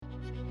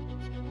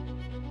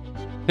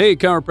Hey,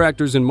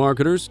 chiropractors and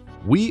marketers.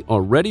 We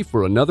are ready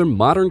for another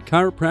modern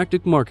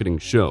chiropractic marketing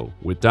show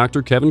with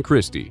Dr. Kevin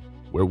Christie,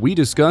 where we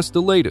discuss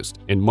the latest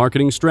in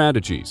marketing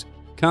strategies,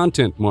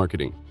 content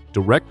marketing,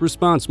 direct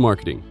response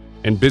marketing,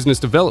 and business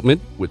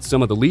development with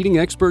some of the leading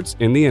experts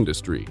in the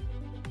industry.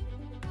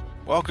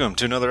 Welcome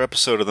to another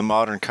episode of the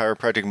Modern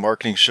Chiropractic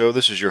Marketing Show.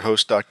 This is your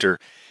host, Dr.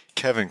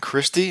 Kevin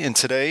Christie, and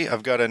today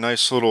I've got a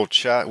nice little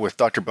chat with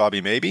Dr.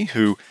 Bobby Maybee,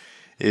 who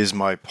is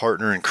my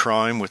partner in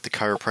crime with the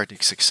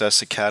Chiropractic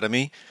Success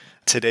Academy.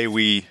 Today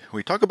we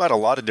talk about a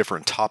lot of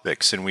different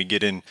topics, and we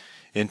get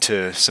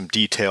into some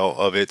detail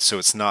of it, so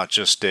it's not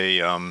just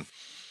a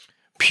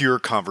pure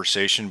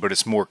conversation, but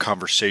it's more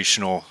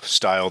conversational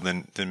style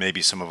than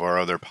maybe some of our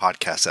other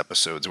podcast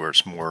episodes where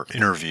it's more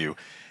interview.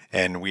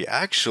 And we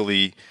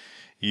actually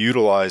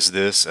utilize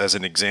this as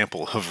an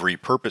example of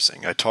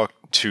repurposing. I talk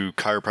to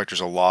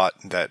chiropractors a lot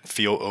that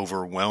feel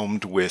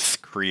overwhelmed with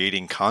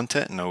creating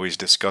content and always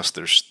discuss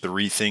there's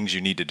 3 things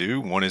you need to do.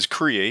 One is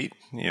create,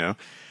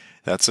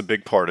 that's a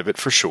big part of it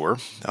for sure.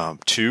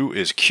 2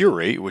 is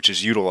curate, which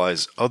is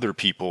utilize other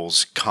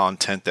people's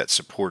content that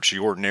supports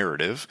your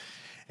narrative.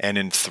 And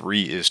then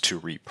 3 is to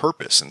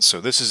repurpose. And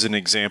so this is an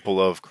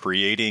example of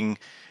creating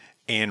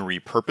and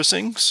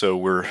repurposing. So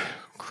we're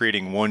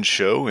creating one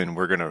show and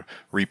we're going to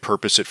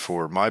repurpose it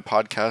for my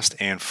podcast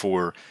and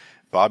for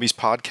Bobby's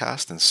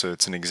podcast. And so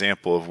it's an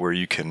example of where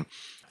you can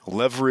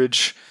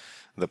leverage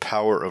the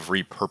power of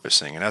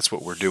repurposing. And that's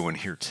what we're doing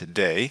here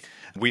today.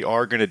 We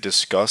are going to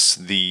discuss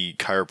the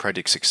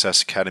Chiropractic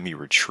Success Academy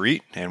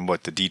Retreat and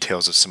what the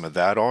details of some of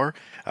that are.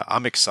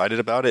 I'm excited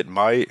about it.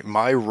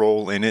 My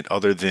role in it,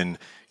 other than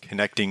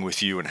connecting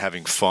with you and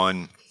having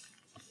fun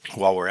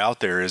while we're out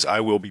there, is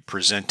I will be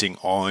presenting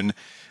on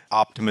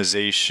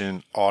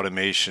optimization,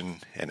 automation,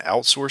 and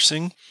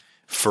outsourcing.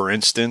 For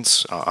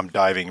instance, I'm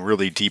diving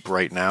really deep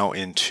right now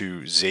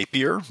into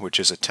Zapier, which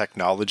is a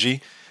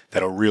technology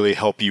that'll really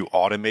help you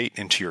automate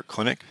into your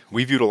clinic.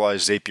 We've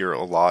utilized Zapier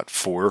a lot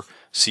for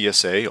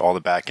CSA, all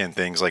the back-end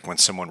things like when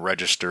someone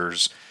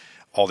registers,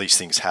 all these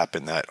things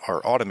happen that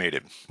are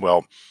automated.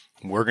 Well,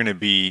 we're going to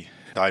be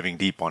diving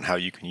deep on how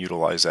you can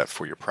utilize that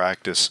for your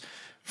practice,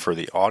 for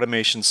the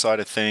automation side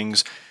of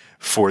things.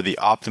 For the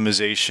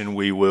optimization,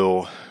 we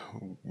will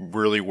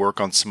really work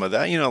on some of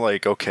that.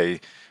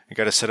 Okay, we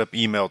got to set up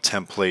email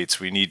templates.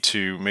 We need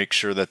to make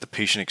sure that the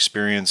patient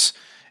experience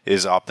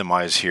is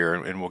optimized here,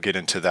 and we'll get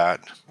into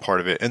that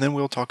part of it. And then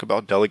we'll talk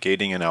about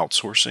delegating and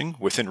outsourcing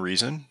within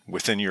reason,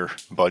 within your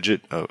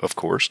budget, of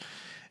course.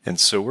 And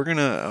so we're going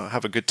to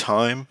have a good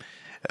time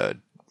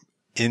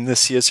in the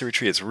CSA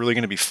Retreat. It's really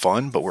going to be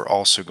fun, but we're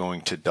also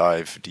going to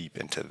dive deep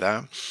into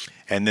that.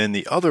 And then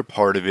the other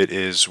part of it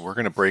is we're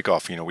going to break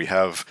off. We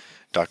have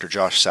Dr.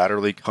 Josh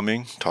Satterley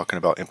coming, talking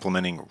about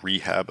implementing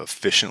rehab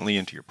efficiently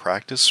into your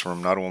practice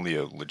from not only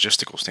a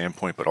logistical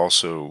standpoint, but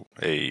also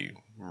a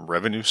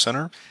revenue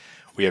center.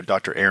 We have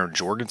Dr. Aaron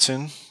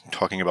Jorgensen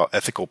talking about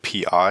ethical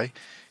PI.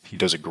 He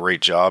does a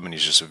great job, and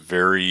he's just a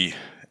very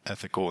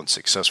ethical and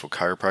successful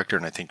chiropractor,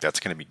 and I think that's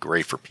going to be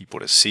great for people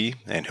to see,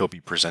 and he'll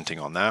be presenting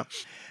on that.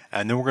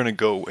 And then we're going to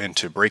go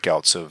into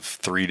breakouts of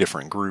 3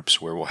 different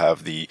groups where we'll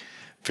have the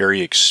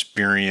very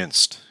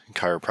experienced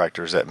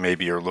chiropractors that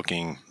maybe are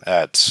looking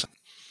at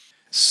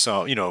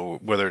some,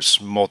 whether it's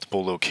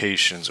multiple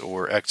locations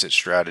or exit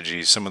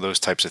strategies, some of those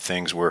types of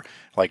things where,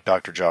 like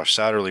Dr. Josh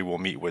Satterley, will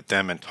meet with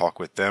them and talk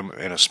with them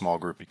in a small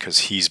group because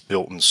he's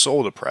built and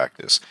sold a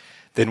practice.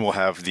 Then we'll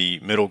have the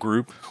middle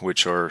group,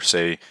 which are,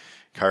 say,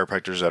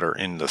 chiropractors that are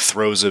in the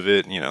throes of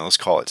it, let's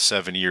call it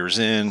 7 years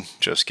in,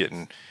 just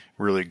getting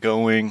really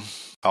going.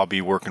 I'll be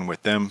working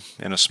with them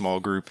in a small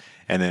group,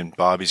 and then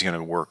Bobby's going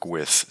to work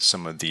with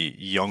some of the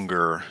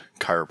younger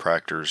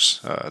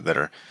chiropractors that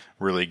are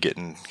really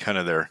getting kind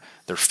of their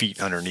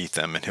feet underneath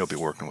them, and he'll be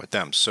working with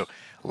them. So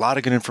a lot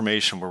of good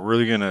information. We're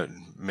really going to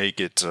make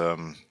it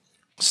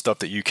stuff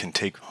that you can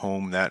take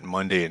home that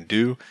Monday and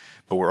do,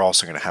 but we're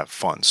also going to have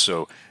fun.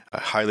 So I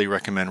highly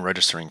recommend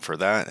registering for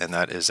that, and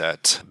that is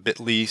at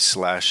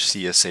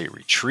bit.ly/CSA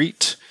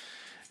Retreat,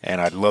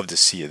 and I'd love to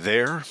see you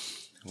there.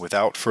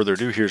 Without further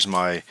ado, here's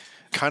my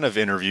kind of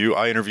interview.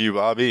 I interview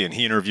Bobby and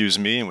he interviews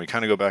me, and we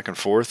kind of go back and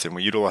forth, and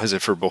we utilize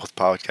it for both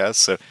podcasts.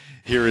 So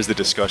here is the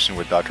discussion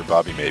with Dr.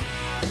 Bobby Maybee.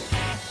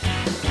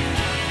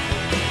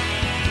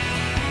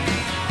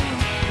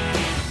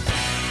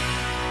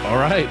 All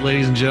right,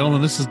 ladies and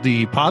gentlemen, this is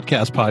the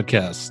podcast,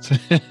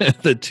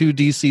 the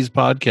 2DCs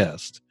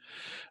podcast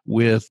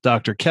with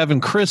Dr. Kevin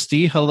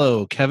Christie.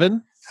 Hello,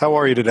 Kevin. How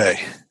are you today?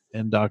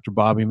 And Dr.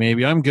 Bobby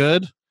Maybee. I'm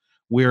good.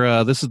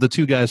 This is the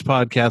Two Guys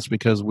podcast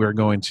because we're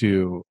going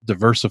to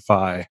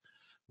diversify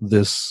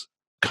this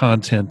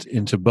content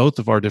into both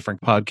of our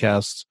different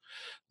podcasts,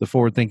 the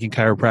Forward Thinking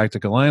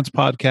Chiropractic Alliance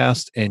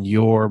podcast and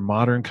your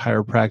Modern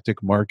Chiropractic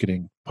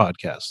Marketing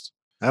podcast.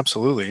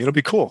 Absolutely. It'll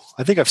be cool.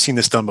 I think I've seen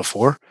this done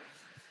before.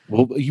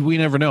 Well, we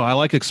never know. I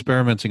like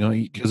experimenting on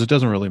it because it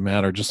doesn't really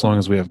matter just as long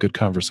as we have good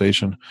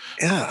conversation.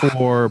 Yeah.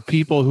 For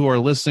people who are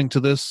listening to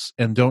this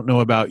and don't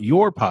know about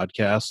your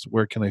podcast,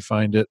 where can they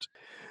find it?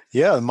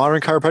 Yeah, the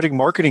Modern Chiropractic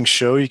Marketing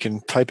Show. You can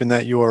type in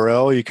that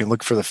URL. You can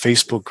look for the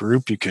Facebook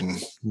group. You can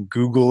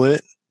Google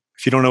it.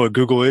 If you don't know what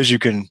Google is, you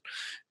can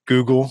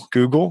Google.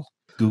 Google.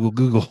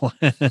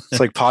 It's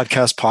like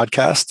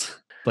podcast.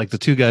 Like the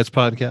Two Guys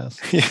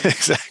podcast. Yeah,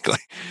 exactly.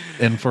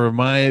 And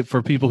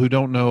for people who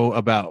don't know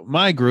about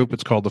my group,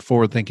 it's called the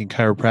Forward Thinking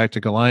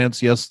Chiropractic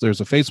Alliance. Yes,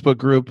 there's a Facebook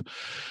group.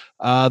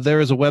 There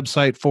is a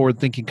website,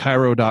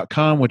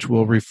 forwardthinkingchiro.com, which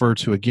we'll refer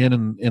to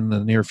again in the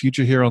near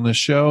future here on this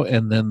show.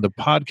 And then the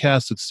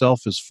podcast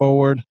itself is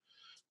Forward,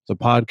 the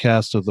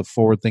podcast of the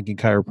Forward Thinking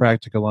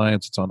Chiropractic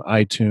Alliance. It's on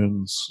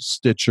iTunes,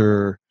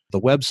 Stitcher, the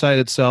website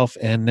itself,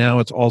 and now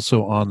it's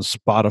also on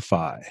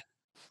Spotify.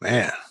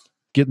 Man.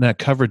 Getting that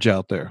coverage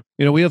out there.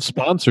 We have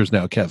sponsors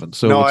now, Kevin.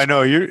 So no, I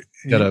know you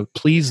got to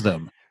please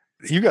them.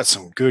 You got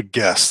some good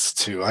guests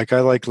too. Like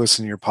I like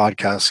listening to your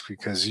podcast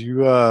because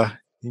you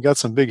got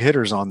some big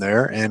hitters on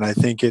there, and I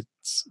think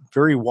it's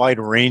very wide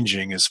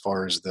ranging as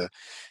far as the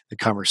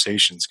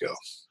conversations go.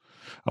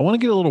 I want to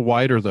get a little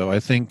wider though. I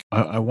think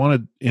I want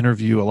to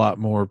interview a lot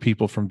more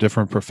people from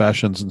different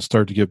professions and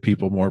start to give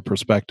people more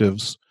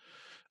perspectives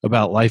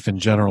about life in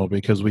general,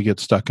 because we get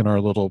stuck in our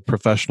little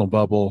professional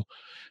bubble.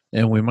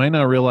 And we might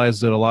not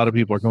realize that a lot of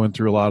people are going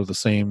through a lot of the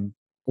same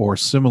or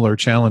similar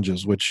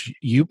challenges, which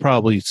you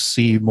probably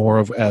see more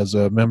of as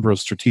a member of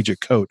Strategic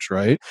Coach,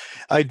 right?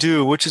 I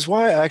do, which is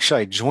why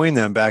I joined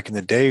them back in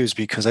the day, was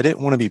because I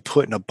didn't want to be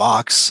put in a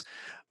box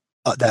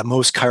that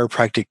most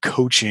chiropractic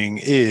coaching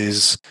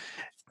is.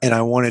 And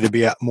I wanted to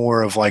be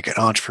more of like an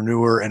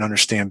entrepreneur and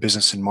understand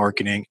business and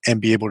marketing and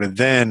be able to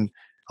then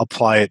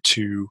apply it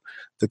to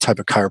the type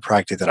of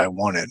chiropractic that I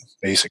wanted,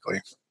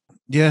 basically.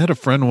 Yeah, I had a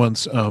friend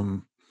once,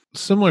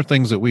 similar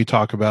things that we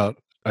talk about.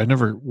 I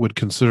never would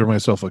consider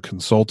myself a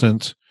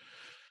consultant,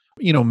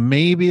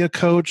 maybe a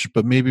coach,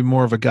 but maybe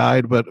more of a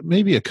guide, but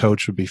maybe a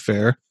coach would be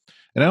fair.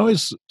 And I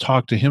always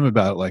talk to him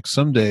about like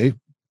someday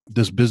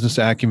this business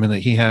acumen that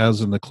he has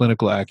and the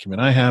clinical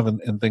acumen I have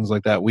and things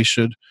like that, we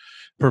should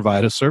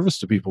provide a service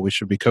to people. We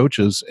should be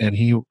coaches. And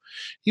he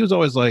was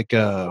always like,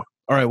 all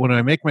right, when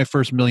I make my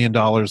first $1 million,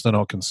 then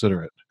I'll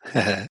consider it.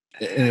 And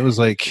it was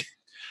like,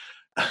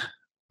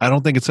 I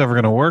don't think it's ever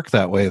going to work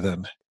that way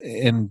then.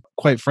 And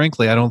quite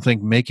frankly, I don't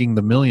think making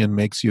the $1 million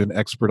makes you an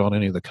expert on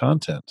any of the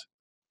content.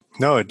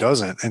 No, it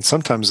doesn't. And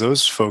sometimes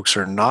those folks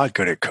are not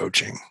good at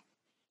coaching.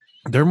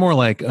 They're more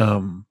like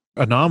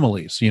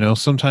anomalies.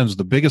 Sometimes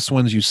the biggest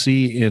ones you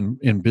see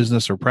in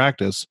business or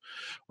practice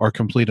are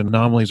complete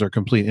anomalies or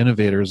complete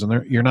innovators.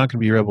 And you're not going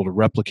to be able to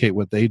replicate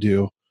what they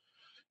do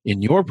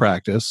in your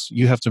practice.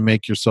 You have to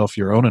make yourself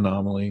your own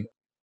anomaly,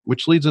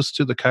 which leads us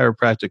to the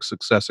Chiropractic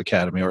Success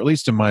Academy, or at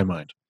least in my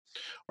mind.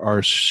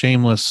 Our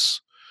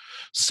shameless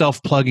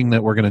self-plugging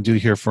that we're going to do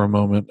here for a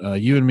moment.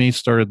 You and me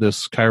started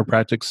this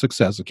Chiropractic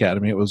Success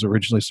Academy. It was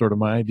originally sort of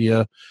my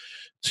idea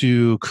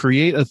to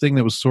create a thing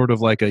that was sort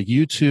of like a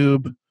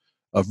YouTube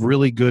of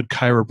really good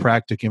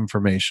chiropractic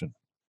information.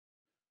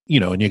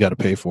 And you got to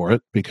pay for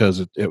it because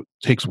it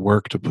takes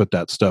work to put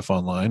that stuff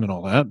online and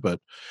all that. But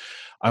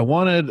I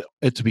wanted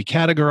it to be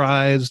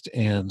categorized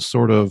and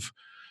sort of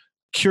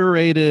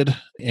curated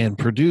and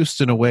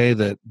produced in a way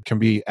that can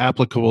be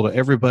applicable to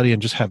everybody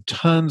and just have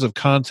tons of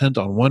content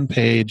on one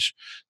page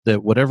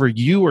that whatever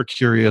you are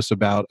curious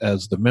about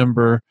as the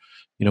member,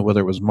 whether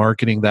it was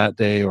marketing that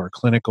day or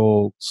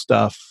clinical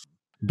stuff,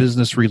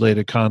 business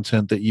related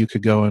content, that you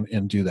could go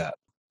and do that.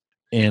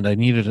 And I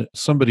needed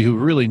somebody who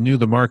really knew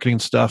the marketing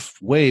stuff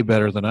way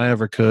better than I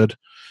ever could,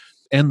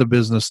 and the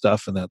business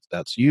stuff. And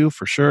that's you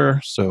for sure.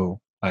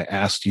 So I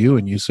asked you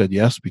and you said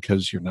yes,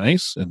 because you're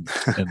nice and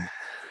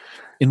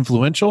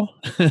influential,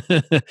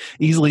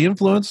 easily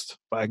influenced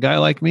by a guy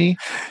like me.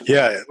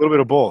 Yeah, a little bit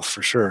of both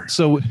for sure.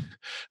 So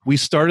we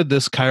started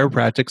this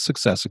Chiropractic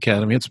Success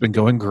Academy. It's been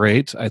going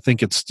great. I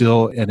think it's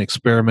still an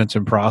experiment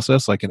in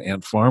process, like an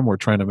ant farm. We're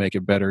trying to make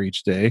it better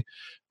each day.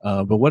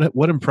 But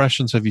what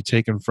impressions have you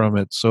taken from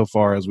it so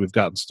far as we've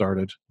gotten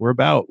started? We're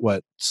about,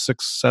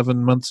 6-7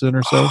 months in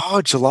or so?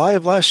 Oh, July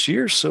of last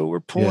year. So we're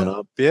pulling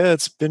up. Yeah,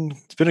 it's been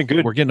a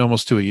good. We're getting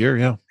almost to a year.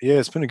 Yeah. Yeah,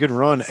 it's been a good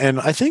run.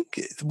 And I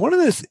think one of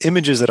the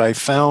images that I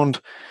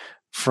found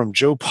from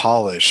Joe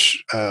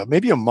Polish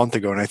maybe a month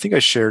ago, and I think I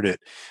shared it,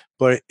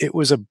 but it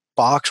was a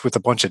box with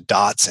a bunch of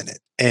dots in it,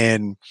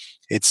 and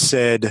it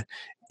said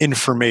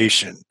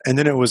information, and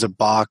then it was a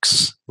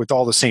box with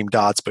all the same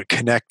dots but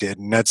connected,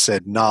 and that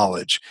said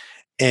knowledge.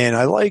 And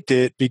I liked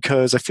it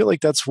because I feel like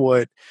that's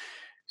what,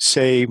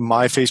 say,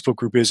 my Facebook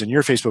group is and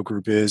your Facebook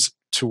group is,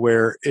 to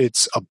where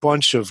it's a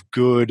bunch of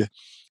good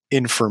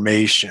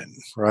information,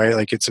 right?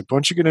 Like it's a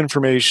bunch of good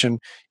information.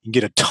 You can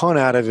get a ton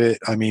out of it.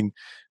 I mean,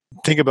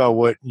 think about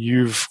what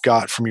you've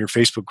got from your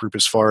Facebook group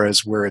as far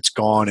as where it's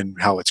gone and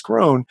how it's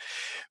grown.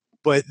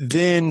 But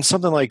then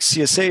something like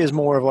CSA is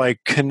more of like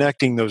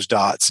connecting those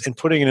dots and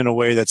putting it in a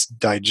way that's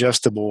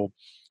digestible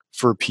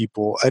for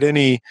people at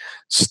any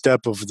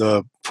step of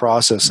the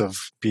process of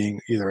being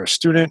either a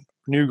student,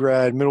 new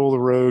grad, middle of the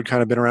road,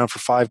 kind of been around for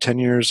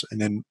 5-10 years, and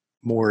then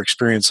more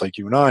experience like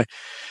you and I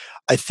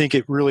think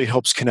it really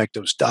helps connect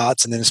those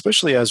dots. And then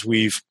especially as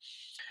we've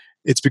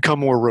it's become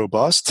more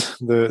robust.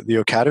 The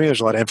academy,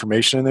 there's a lot of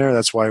information in there.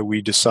 That's why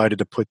we decided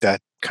to put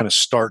that kind of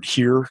start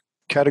here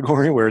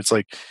category where it's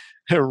like,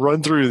 hey,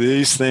 run through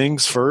these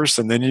things first,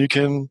 and then you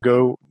can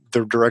go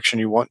the direction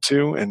you want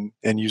to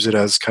and use it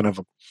as kind of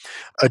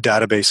a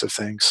database of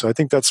things. So I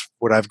think that's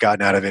what I've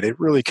gotten out of it. It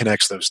really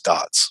connects those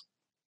dots.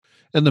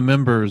 And the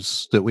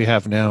members that we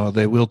have now,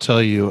 they will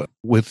tell you,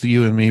 with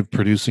you and me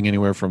producing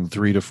anywhere from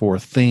 3 to 4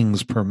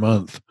 things per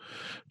month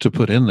to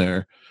put in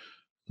there,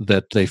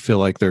 that they feel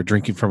like they're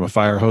drinking from a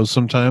fire hose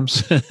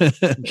sometimes.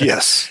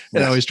 Yes.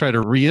 And I always try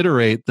to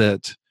reiterate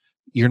that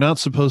you're not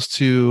supposed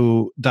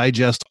to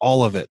digest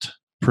all of it.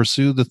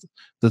 Pursue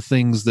the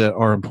things that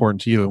are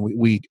important to you. And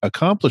we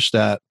accomplished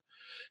that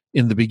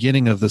in the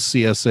beginning of the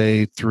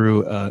CSA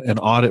through an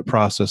audit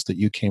process that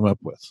you came up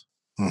with.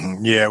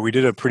 Mm-hmm. Yeah, we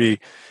did a pretty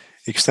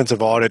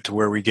extensive audit to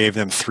where we gave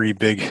them 3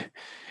 big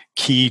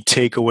key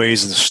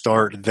takeaways to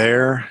start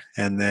there.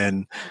 And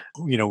then,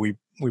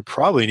 we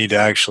probably need to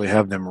actually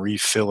have them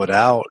refill it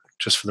out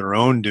just for their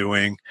own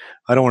doing.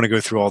 I don't want to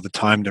go through all the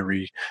time to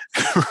read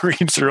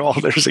through all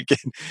theirs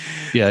again.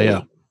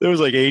 Yeah. There was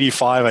like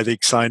 85, I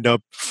think, signed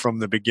up from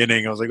the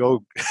beginning. I was like,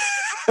 oh.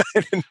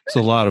 It's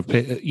a lot of,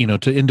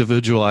 to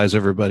individualize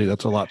everybody.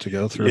 That's a lot to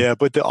go through. Yeah,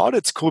 but the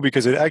audit's cool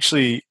because it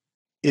actually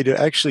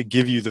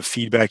give you the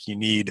feedback you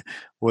need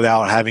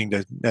without having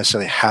to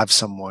necessarily have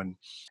someone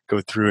go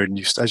through it. And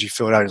as you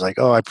fill it out, it's like,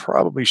 oh, I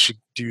probably should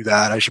do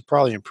that. I should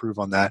probably improve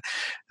on that.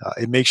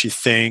 It makes you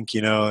think,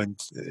 and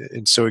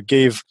so it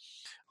gave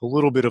a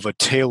little bit of a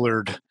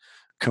tailored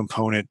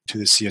component to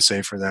the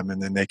CSA for them,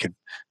 and then they could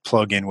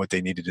plug in what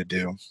they needed to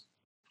do.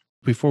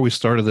 Before we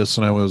started this,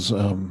 and I was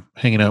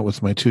hanging out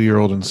with my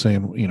 2-year-old and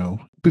saying,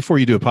 before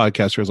you do a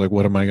podcast, I was like,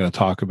 what am I going to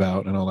talk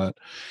about and all that?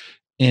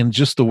 And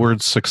just the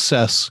word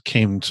success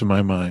came to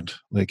my mind.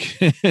 Like,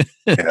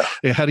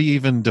 how do you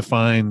even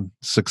define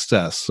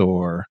success?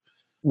 Or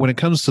when it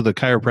comes to the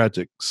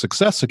Chiropractic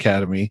Success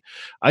Academy,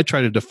 I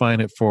try to define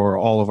it for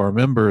all of our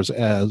members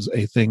as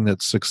a thing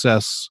that's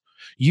success.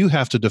 You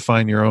have to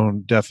define your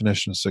own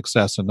definition of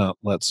success and not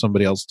let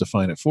somebody else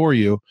define it for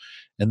you.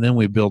 And then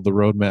we build the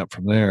roadmap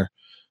from there.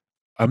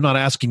 I'm not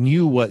asking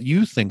you what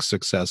you think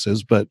success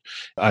is, but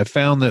I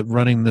found that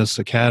running this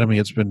academy,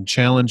 it's been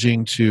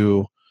challenging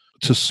to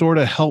sort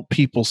of help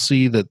people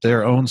see that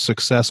their own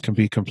success can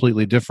be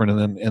completely different,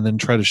 and then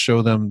try to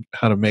show them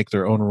how to make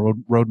their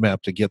own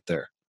roadmap to get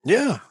there.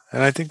 Yeah,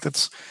 and I think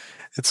it's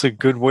a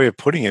good way of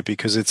putting it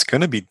because it's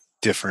going to be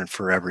different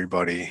for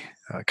everybody,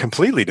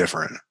 completely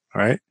different,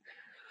 right?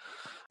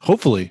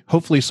 Hopefully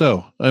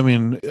so. I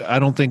mean, I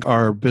don't think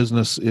our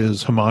business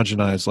is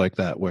homogenized like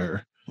that,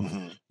 where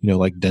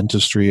like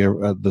dentistry,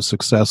 the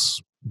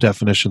success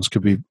definitions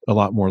could be a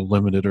lot more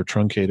limited or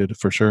truncated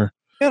for sure.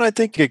 And I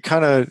think it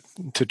kind of,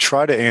 to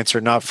try to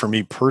answer, not for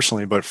me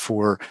personally, but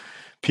for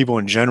people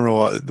in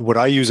general, what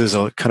I use is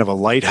a kind of a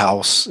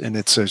lighthouse, and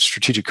it's a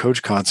strategic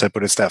coach concept,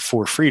 but it's that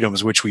 4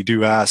 freedoms, which we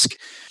do ask.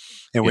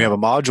 And we have a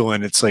module,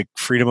 and it's like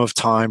freedom of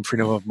time,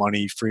 freedom of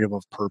money, freedom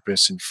of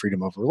purpose, and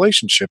freedom of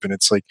relationship. And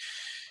it's like,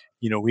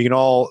 we can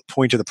all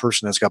point to the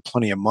person that's got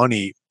plenty of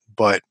money,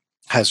 but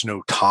has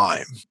no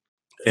time.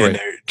 And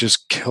they're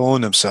just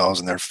killing themselves,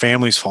 and their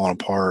family's falling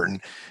apart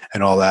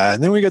and all that.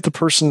 And then we get the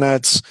person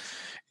that's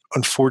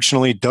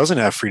unfortunately doesn't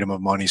have freedom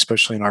of money,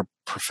 especially in our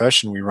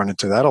profession. We run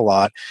into that a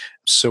lot.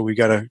 So we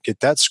got to get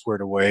that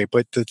squared away.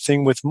 But the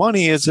thing with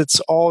money is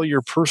it's all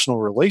your personal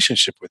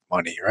relationship with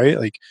money, right?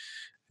 Like,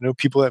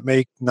 people that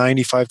make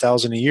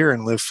 $95,000 a year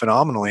and live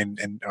phenomenally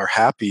and are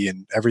happy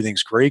and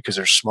everything's great because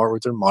they're smart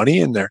with their money,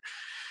 and they're,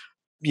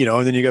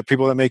 and then you got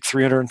people that make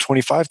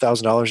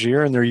 $325,000 a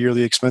year and their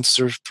yearly expenses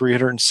are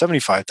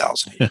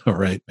 $375,000 a year.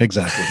 Right.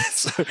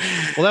 Exactly.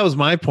 Well, that was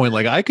my point.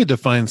 Like, I could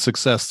define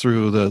success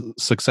through the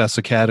Success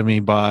Academy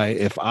by,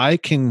 if I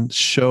can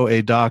show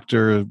a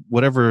doctor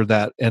whatever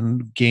that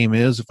end game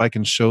is, if I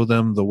can show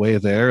them the way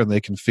there and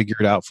they can figure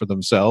it out for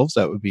themselves,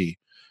 that would be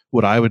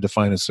what I would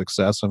define as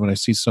success. I mean, I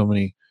see so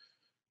many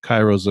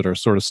chiros that are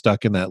sort of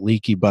stuck in that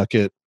leaky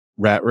bucket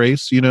rat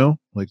race,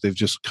 like they've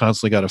just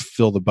constantly got to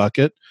fill the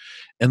bucket,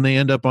 and they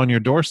end up on your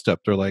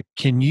doorstep. They're like,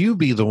 can you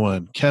be the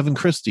one, Kevin,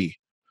 Christie,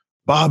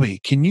 Bobby,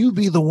 can you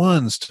be the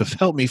ones to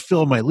help me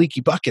fill my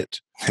leaky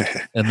bucket?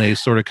 And they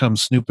sort of come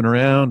snooping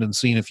around and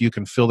seeing if you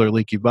can fill their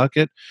leaky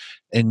bucket.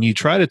 And you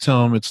try to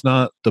tell them it's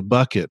not the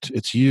bucket,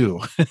 it's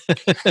you.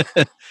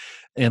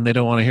 And they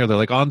don't want to hear. They're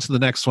like, on to the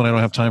next one. I don't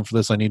have time for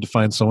this. I need to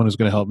find someone who's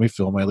going to help me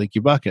fill my leaky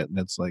bucket. And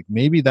it's like,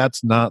 maybe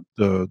that's not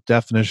the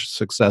definition of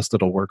success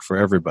that'll work for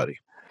everybody.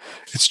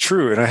 It's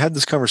true. And I had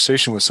this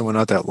conversation with someone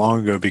not that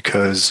long ago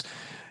because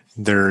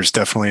there's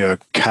definitely a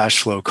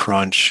cash flow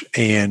crunch.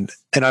 And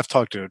I've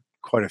talked to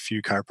quite a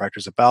few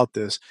chiropractors about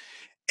this.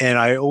 And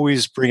I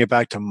always bring it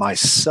back to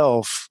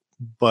myself,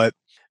 but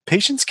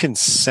patients can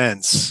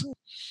sense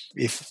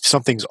if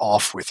something's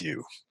off with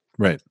you.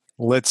 Right.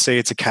 Let's say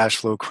it's a cash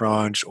flow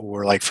crunch,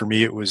 or like for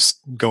me, it was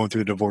going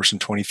through the divorce in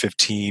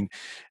 2015.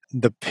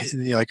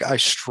 I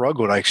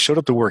struggled. I showed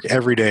up to work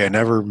every day. I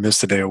never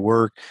missed a day of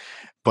work,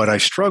 but I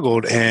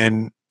struggled.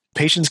 And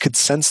patients could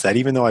sense that,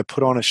 even though I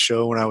put on a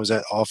show when I was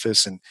at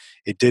office and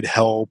it did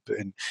help,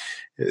 and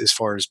as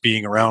far as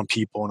being around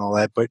people and all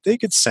that, but they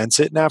could sense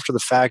it. And after the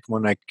fact,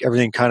 when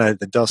everything kind of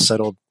the dust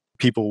settled,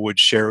 people would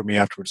share with me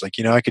afterwards, like,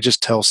 I could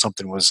just tell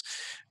something was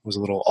a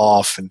little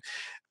off. And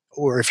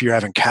or if you're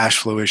having cash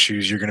flow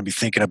issues, you're going to be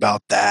thinking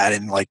about that.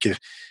 And like, if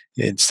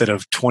instead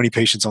of 20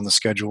 patients on the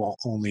schedule,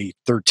 only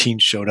 13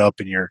 showed up,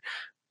 and you're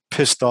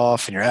pissed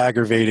off and you're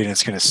aggravated, and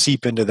it's going to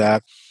seep into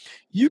that.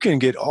 You can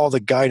get all the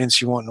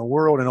guidance you want in the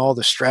world and all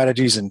the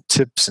strategies and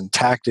tips and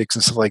tactics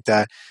and stuff like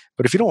that.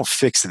 But if you don't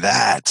fix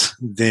that,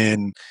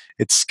 then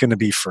it's going to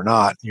be for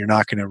naught. You're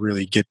not going to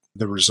really get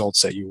the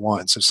results that you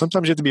want. So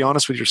sometimes you have to be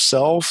honest with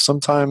yourself.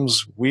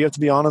 Sometimes we have to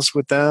be honest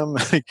with them.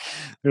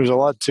 There's a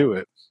lot to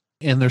it.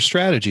 And there's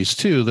strategies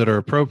too that are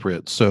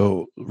appropriate.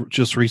 So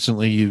just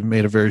recently you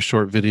made a very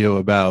short video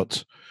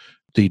about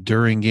the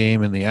during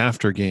game and the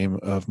after game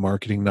of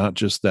marketing, not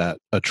just that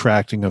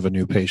attracting of a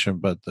new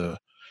patient, but the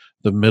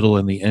middle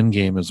and the end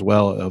game as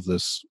well of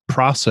this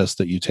process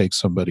that you take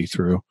somebody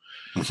through.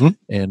 Mm-hmm.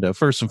 And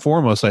first and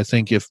foremost, I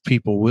think if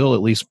people will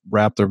at least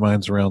wrap their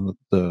minds around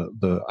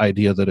the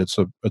idea that it's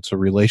a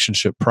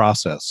relationship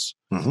process,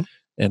 mm-hmm.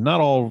 and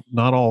not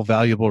all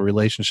valuable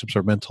relationships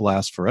are meant to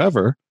last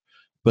forever.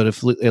 But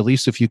at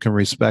least if you can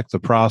respect the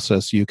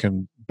process, you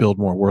can build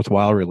more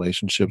worthwhile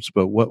relationships.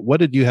 But what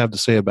did you have to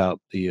say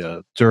about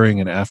the during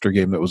and after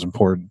game that was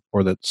important,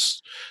 or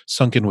that's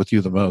sunk in with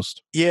you the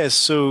most? Yeah,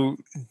 so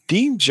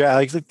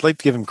I'd like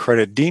to give him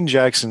credit. Dean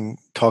Jackson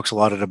talks a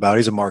lot about,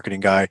 he's a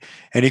marketing guy,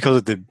 and he calls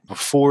it the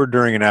before,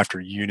 during, and after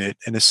unit.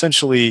 And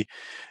essentially,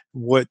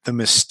 what the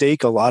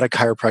mistake a lot of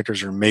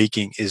chiropractors are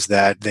making is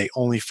that they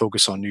only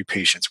focus on new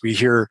patients. We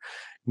hear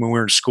when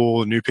we're in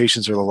school, new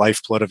patients are the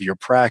lifeblood of your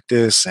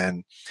practice,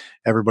 and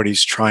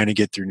everybody's trying to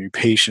get through new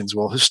patients.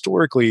 Well,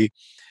 historically,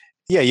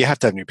 yeah, you have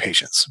to have new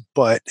patients,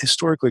 but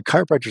historically,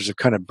 chiropractors have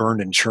kind of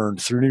burned and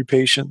churned through new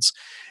patients.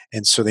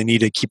 And so they need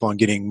to keep on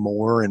getting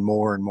more and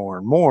more and more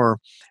and more.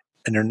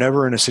 And they're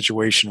never in a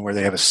situation where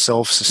they have a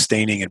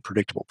self-sustaining and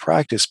predictable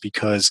practice,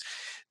 because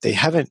they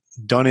haven't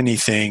done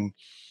anything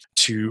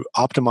to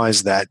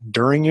optimize that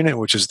during unit,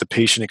 which is the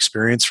patient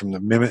experience from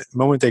the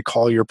moment they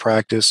call your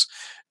practice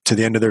to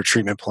the end of their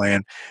treatment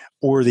plan,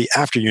 or the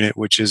after unit,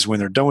 which is when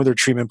they're done with their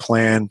treatment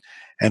plan.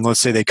 And let's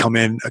say they come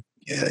in,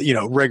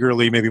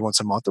 regularly, maybe once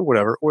a month or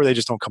whatever, or they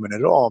just don't come in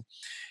at all.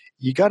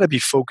 You got to be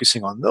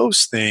focusing on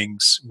those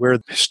things where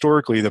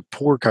historically the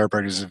poor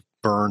chiropractors have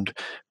burned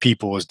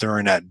people is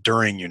during that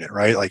during unit,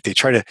 right? Like they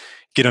try to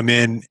get them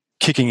in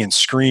kicking and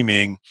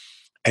screaming,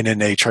 and then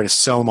they try to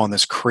sell them on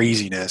this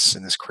craziness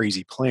and this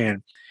crazy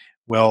plan.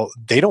 Well,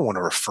 they don't want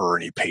to refer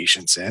any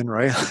patients in,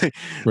 right? Right.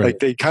 Like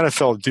they kind of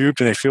felt duped,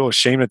 and they feel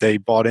ashamed that they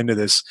bought into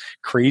this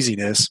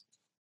craziness.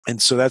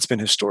 And so that's been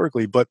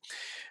historically. But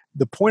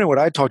the point of what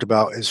I talked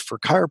about is for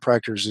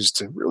chiropractors is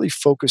to really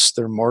focus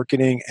their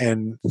marketing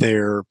and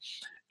their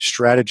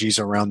strategies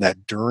around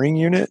that during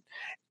unit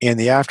and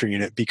the after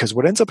unit, because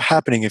what ends up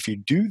happening if you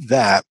do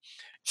that,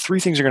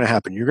 three things are going to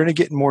happen. You're going to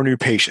get more new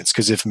patients,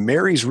 because if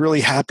Mary's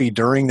really happy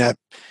during that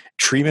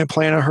treatment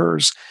plan of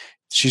hers,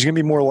 she's going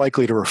to be more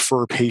likely to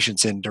refer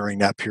patients in during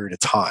that period of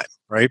time,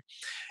 right?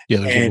 Yeah,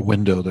 there's a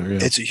window there. Yeah.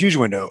 It's a huge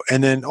window.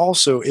 And then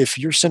also, if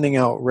you're sending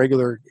out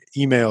regular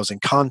emails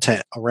and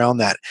content around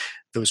that,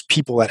 those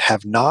people that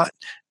have not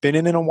been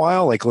in a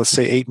while, like let's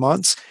say 8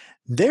 months,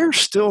 they're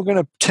still going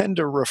to tend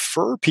to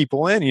refer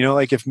people in.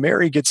 Like if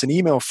Mary gets an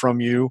email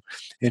from you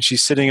and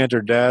she's sitting at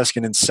her desk,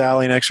 and then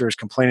Sally next to her is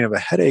complaining of a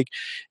headache,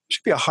 there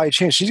should be a high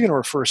chance she's going to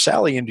refer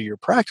Sally into your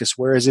practice.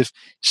 Whereas if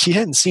she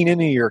hadn't seen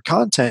any of your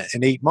content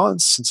in 8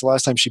 months since the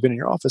last time she'd been in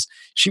your office,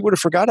 she would have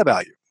forgot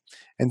about you.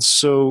 And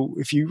so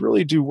if you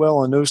really do well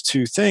on those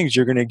two things,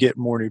 you're going to get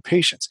more new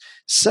patients.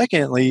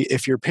 Secondly,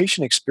 if your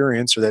patient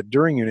experience or that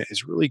during unit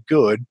is really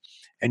good,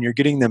 and you're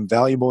getting them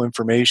valuable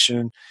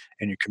information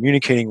and you're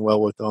communicating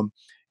well with them,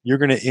 you're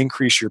going to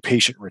increase your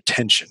patient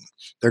retention.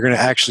 They're going to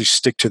actually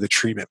stick to the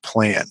treatment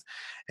plan.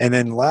 And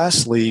then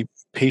lastly,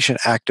 patient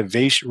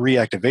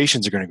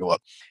reactivations are going to go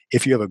up.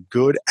 If you have a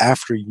good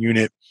after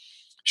unit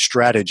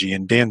strategy,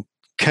 and Dan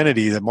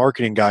Kennedy, the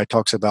marketing guy,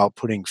 talks about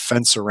putting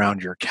fence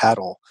around your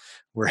cattle,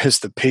 whereas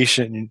the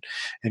patient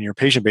and your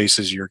patient base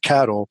is your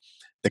cattle,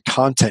 the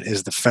content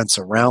is the fence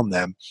around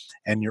them,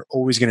 and you're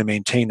always going to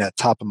maintain that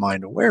top of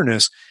mind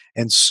awareness.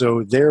 And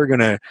so they're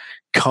going to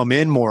come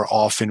in more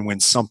often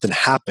when something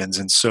happens.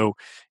 And so,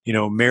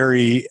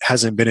 Mary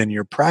hasn't been in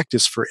your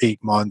practice for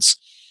 8 months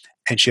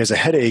and she has a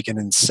headache. And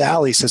then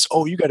Sally says,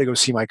 "Oh, you got to go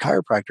see my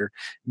chiropractor."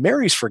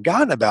 Mary's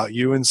forgotten about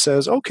you and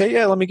says, "Okay,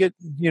 yeah, let me get,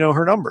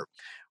 her number."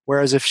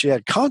 Whereas if she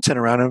had content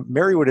around him,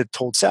 Mary would have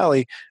told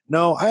Sally,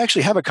 "No, I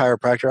actually have a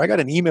chiropractor. I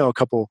got an email a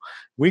couple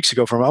weeks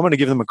ago from him. I'm going to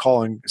give them a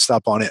call and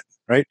stop on it."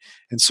 Right.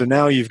 And so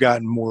now you've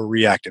gotten more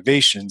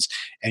reactivations,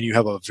 and you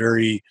have a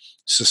very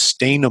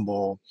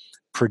sustainable,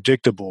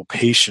 predictable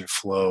patient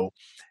flow,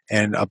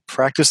 and a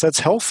practice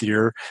that's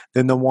healthier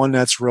than the one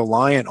that's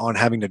reliant on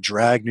having to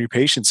drag new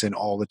patients in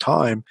all the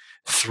time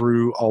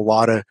through a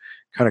lot of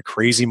kind of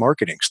crazy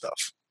marketing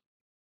stuff.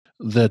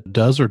 That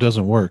does or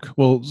doesn't work.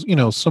 Well,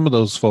 some of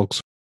those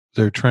folks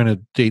they're trying to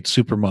date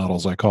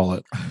supermodels, I call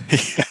it.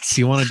 Yes. If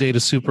you want to date a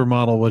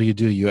supermodel, what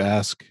do? You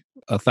ask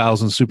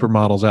 1,000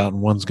 supermodels out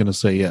and one's going to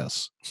say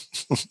yes.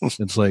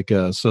 It's like,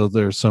 so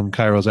there's some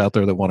chiros out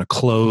there that want to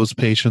close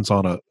patients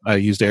on I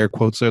used air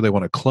quotes there. They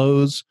want to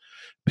close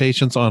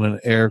patients on an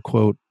air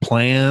quote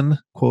plan,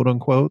 quote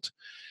unquote.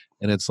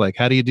 And it's like,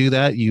 how do you do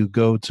that? You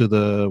go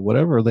to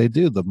whatever they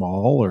do, the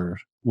mall, or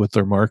with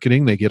their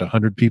marketing, they get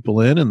 100 people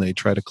in and they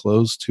try to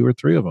close 2 or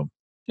 3 of them.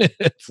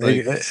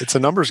 It's a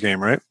numbers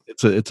game, right?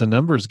 It's a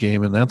numbers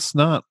game. And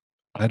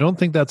I don't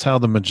think that's how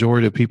the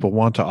majority of people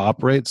want to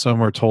operate.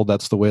 Some are told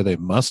that's the way they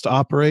must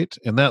operate.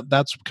 And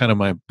that's kind of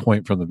my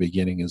point from the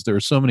beginning, is there are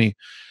so many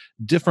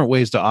different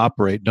ways to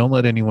operate. Don't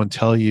let anyone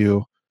tell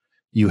you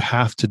you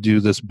have to do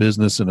this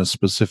business in a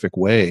specific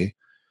way,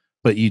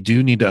 but you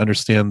do need to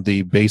understand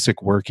the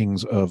basic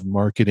workings of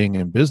marketing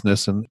and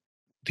business. And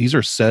these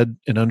are said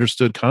and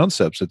understood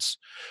concepts. It's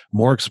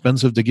more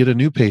expensive to get a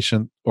new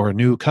patient or a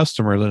new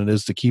customer than it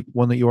is to keep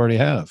one that you already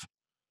have.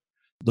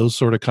 Those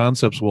sort of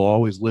concepts will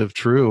always live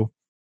true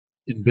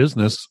in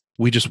business.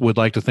 We just would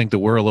like to think that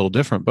we're a little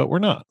different, but we're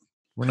not.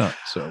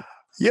 So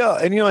yeah,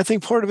 and I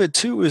think part of it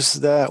too is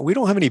that we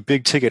don't have any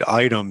big ticket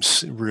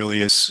items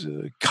really as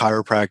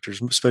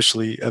chiropractors,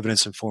 especially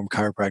evidence informed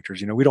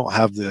chiropractors. We don't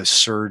have the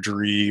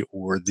surgery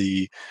or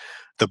the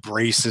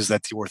braces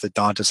that the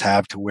orthodontists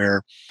have, to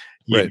where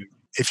right.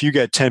 If you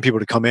get 10 people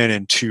to come in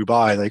and 2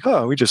 buy, like,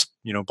 oh, we just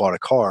bought a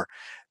car.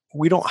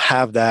 We don't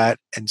have that,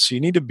 and so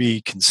you need to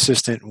be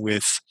consistent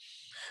with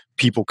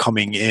people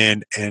coming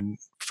in and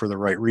for the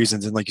right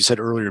reasons. And like you said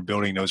earlier,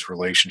 building those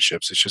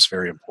relationships, it's just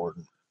very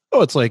important.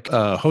 Oh, it's like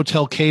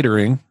hotel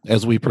catering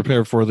as we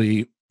prepare for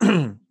the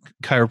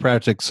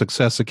Chiropractic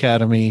Success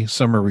Academy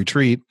summer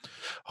retreat.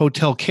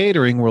 Hotel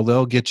catering, where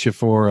they'll get you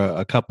for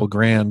a couple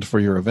grand for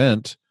your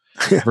event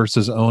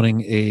versus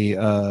owning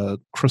a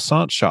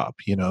croissant shop,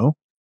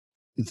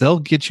 They'll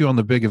get you on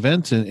the big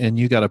event and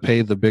you got to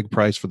pay the big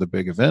price for the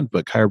big event.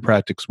 But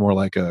chiropractic's more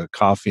like a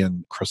coffee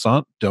and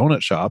croissant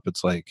donut shop.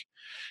 It's like,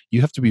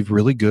 you have to be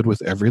really good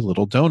with every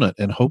little donut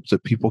and hope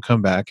that people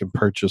come back and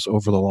purchase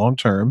over the long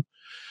term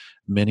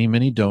many,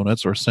 many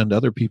donuts, or send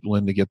other people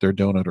in to get their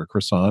donut or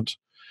croissant.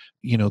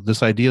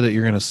 This idea that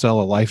you're going to sell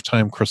a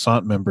lifetime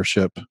croissant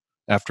membership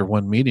after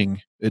one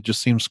meeting, it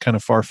just seems kind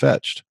of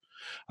far-fetched.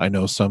 I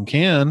know some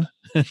can,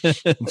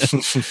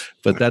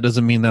 but that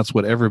doesn't mean that's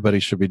what everybody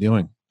should be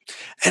doing.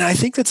 And I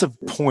think that's a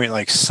point,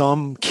 like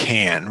some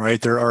can,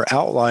 right? There are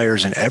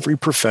outliers in every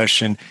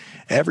profession.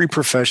 Every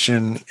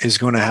profession is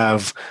going to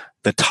have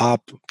the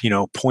top,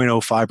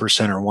 0.05%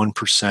 or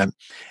 1%.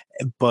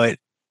 But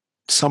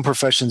some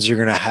professions, you're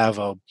going to have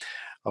a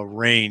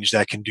range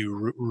that can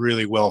do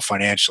really well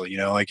financially.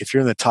 Like if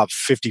you're in the top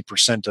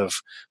 50% of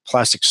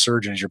plastic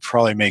surgeons, you're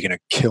probably making a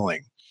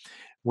killing.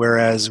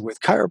 Whereas with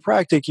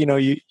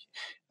chiropractic,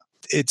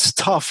 it's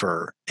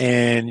tougher,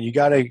 and you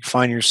got to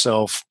find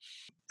yourself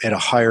at a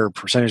higher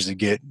percentage to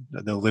get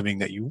the living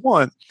that you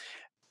want.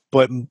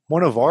 But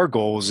one of our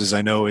goals is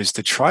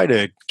to try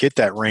to get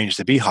that range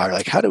to be higher.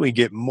 Like, how do we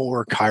get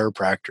more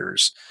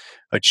chiropractors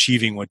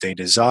achieving what they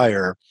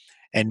desire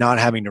and not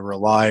having to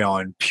rely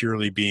on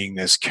purely being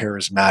this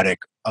charismatic,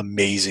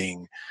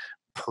 amazing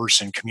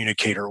person,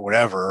 communicator, or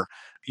whatever?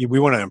 We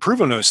want to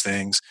improve on those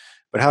things,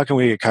 but how can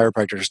we get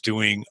chiropractors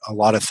doing a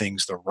lot of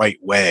things the right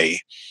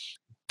way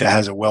that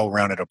has a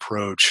well-rounded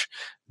approach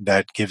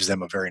that gives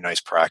them a very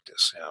nice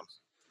practice?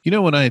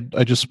 When I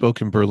just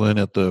spoke in Berlin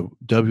at the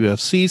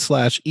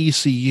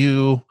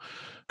WFC/ECU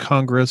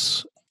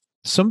Congress,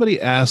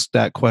 somebody asked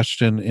that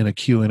question in a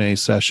Q&A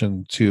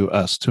session to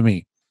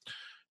me.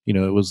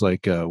 It was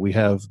like, we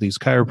have these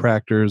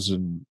chiropractors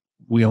and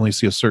we only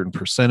see a certain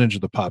percentage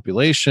of the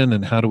population,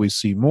 and how do we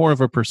see more of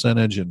a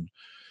percentage, and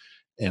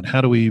how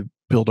do we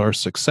build our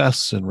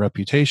success and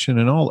reputation,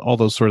 and all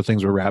those sort of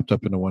things were wrapped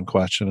up into one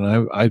question.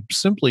 And I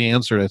simply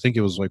answered, I think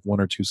it was like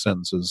 1 or 2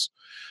 sentences.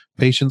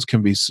 Patients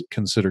can be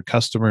considered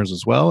customers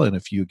as well, and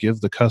if you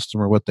give the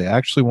customer what they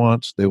actually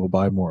want, they will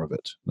buy more of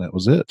it. And that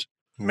was it.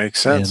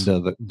 Makes sense.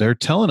 And they're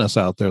telling us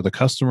out there, the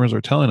customers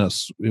are telling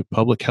us,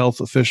 public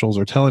health officials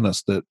are telling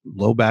us that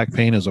low back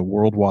pain is a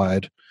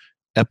worldwide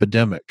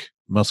epidemic.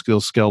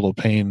 Musculoskeletal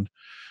pain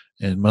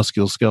and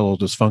musculoskeletal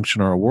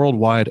dysfunction are a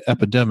worldwide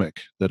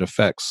epidemic that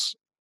affects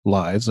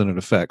lives, and it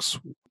affects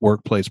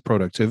workplace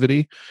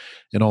productivity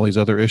and all these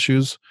other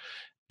issues.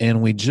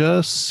 And we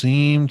just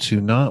seem to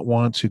not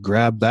want to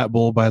grab that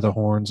bull by the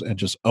horns and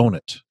just own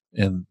it.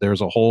 And there's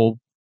a whole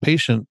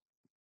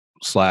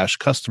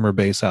patient/customer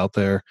base out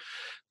there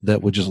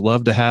that would just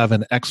love to have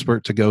an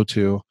expert to go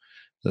to.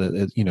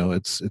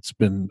 It's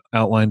been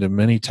outlined in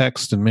many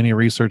texts and many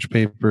research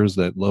papers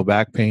that low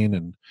back pain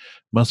and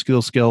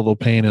musculoskeletal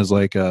pain is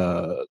like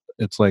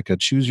it's like a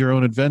choose your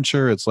own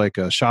adventure. It's like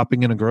a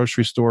shopping in a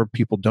grocery store.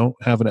 People don't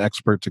have an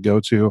expert to go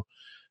to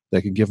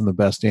that can give them the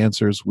best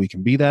answers. We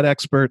can be that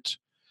expert.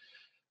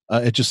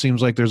 It just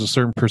seems like there's a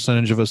certain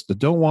percentage of us that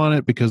don't want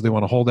it because they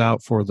want to hold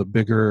out for the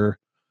bigger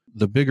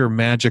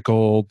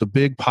magical, the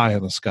big pie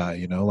in the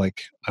sky.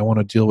 Like, I want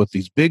to deal with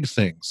these big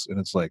things. And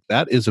it's like,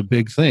 that is a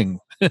big thing.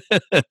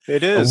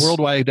 It A is.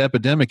 worldwide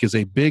epidemic is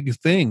a big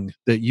thing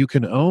that you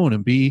can own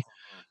and be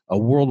a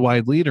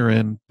worldwide leader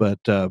in, but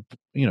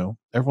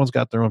everyone's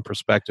got their own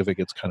perspective. It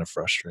gets kind of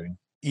frustrating.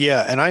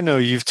 Yeah, and I know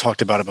you've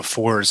talked about it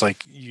before. It's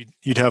like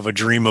you'd have a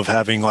dream of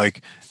having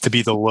like to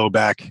be the low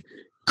back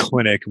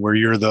clinic where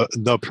you're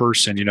the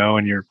person,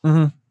 and you're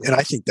and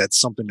I think that's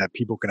something that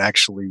people can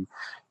actually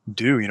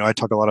do. I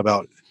talk a lot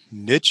about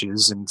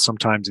niches, and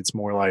sometimes it's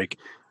more like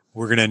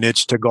we're going to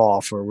niche to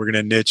golf, or we're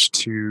going to niche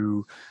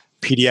to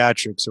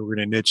pediatrics, or we're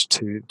going to niche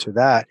to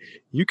that.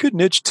 You could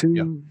niche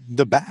to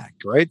the back,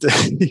 right?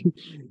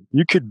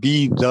 You could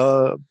be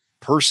the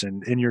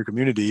person in your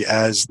community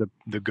as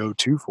the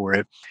go-to for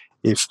it.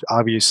 If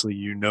obviously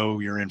you know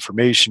your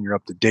information, you're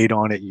up to date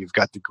on it, you've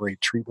got the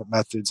great treatment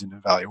methods and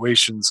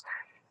evaluations,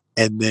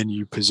 and then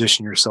you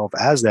position yourself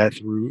as that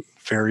through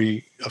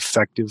very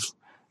effective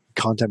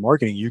content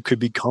marketing, you could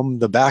become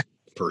the back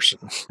person.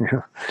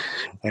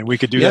 And we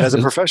could do that as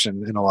a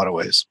profession in a lot of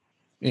ways.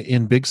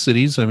 In big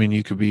cities, I mean,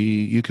 you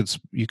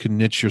could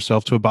niche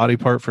yourself to a body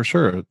part for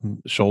sure.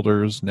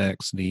 Shoulders,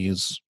 necks,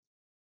 knees,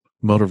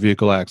 motor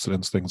vehicle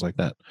accidents, things like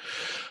that.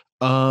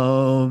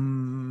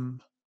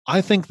 I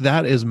think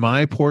that is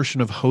my portion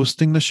of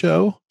hosting the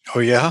show. Oh,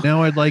 yeah?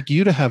 Now I'd like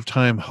you to have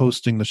time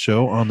hosting the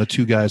show on the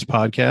Two Guys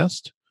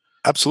podcast.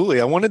 Absolutely.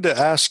 I wanted to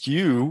ask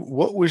you,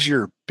 what was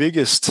your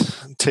biggest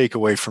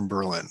takeaway from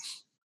Berlin?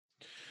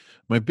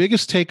 My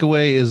biggest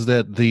takeaway is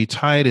that the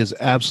tide is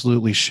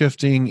absolutely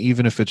shifting,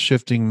 even if it's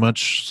shifting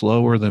much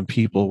slower than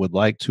people would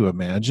like to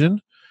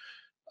imagine,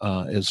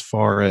 as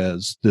far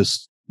as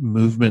this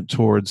movement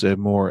towards a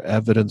more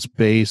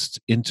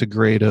evidence-based,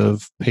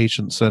 integrative,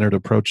 patient-centered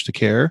approach to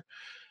care.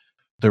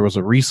 There was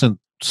a recent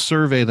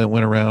survey that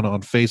went around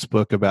on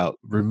Facebook about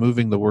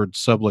removing the word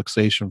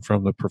subluxation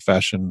from the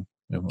profession.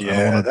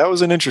 Yeah, that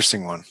was an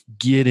interesting one.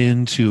 Get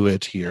into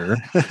it here.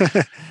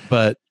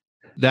 But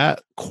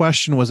that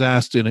question was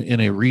asked in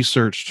a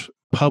researched,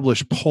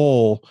 published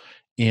poll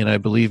in, I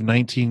believe, it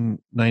might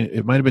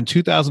have been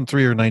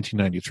 2003 or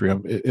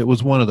 1993. It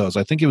was one of those.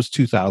 I think it was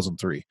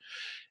 2003.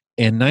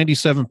 And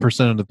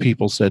 97% of the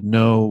people said,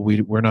 no,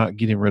 we're not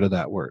getting rid of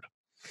that word.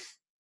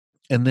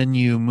 And then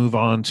you move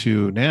on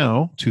to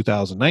now,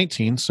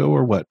 2019. So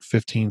we're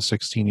 15,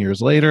 16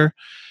 years later.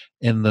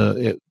 And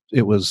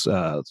it was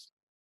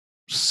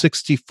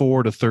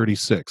 64 to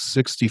 36.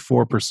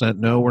 64%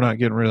 no, we're not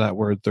getting rid of that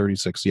word.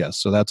 36 yes.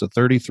 So that's a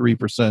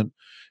 33%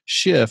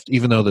 shift,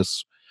 even though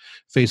this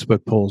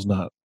Facebook poll is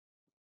not,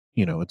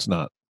 it's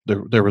not,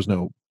 there was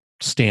no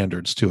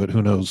standards to it.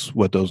 Who knows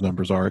what those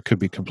numbers are? It could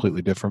be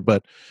completely different,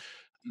 but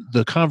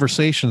the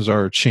conversations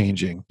are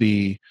changing.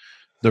 The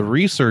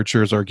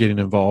researchers are getting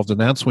involved, and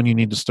that's when you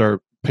need to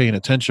start paying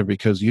attention,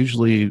 because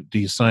usually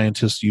these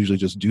scientists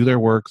just do their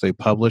work, they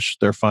publish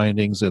their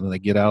findings, and then they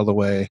get out of the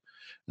way,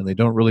 and they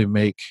don't really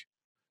make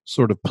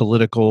sort of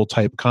political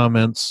type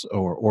comments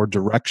or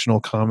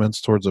directional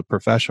comments towards a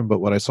profession.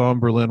 But what I saw in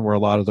Berlin were a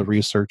lot of the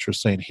researchers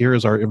saying, here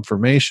is our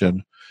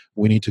information,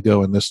 we need to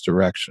go in this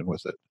direction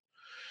with it.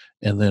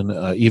 And then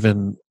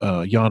even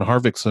Jan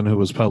Harvickson, who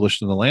was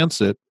published in The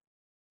Lancet,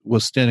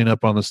 was standing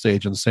up on the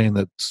stage and saying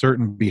that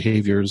certain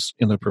behaviors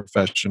in the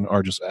profession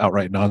are just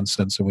outright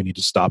nonsense and we need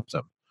to stop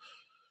them.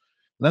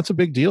 And that's a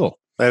big deal.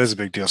 That is a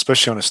big deal,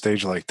 especially on a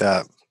stage like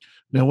that.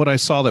 Now, what I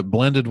saw that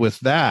blended with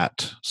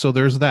that, so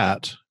there's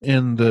that,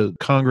 and the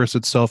Congress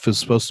itself is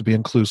supposed to be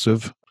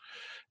inclusive.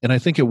 And I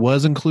think it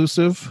was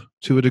inclusive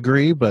to a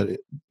degree, but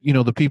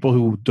the people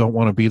who don't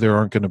want to be there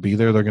aren't going to be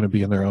there. They're going to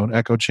be in their own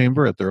echo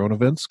chamber at their own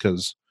events,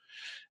 because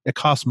it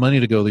costs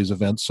money to go to these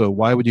events. So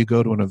why would you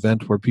go to an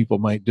event where people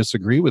might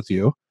disagree with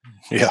you?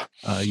 Yeah.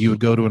 You would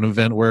go to an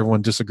event where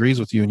everyone disagrees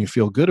with you and you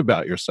feel good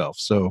about yourself.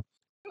 So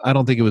I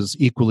don't think it was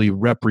equally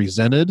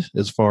represented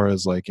as far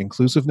as like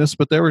inclusiveness,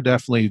 but there were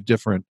definitely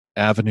different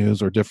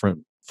avenues or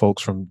different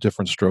folks from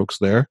different strokes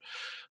there.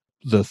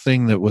 The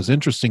thing that was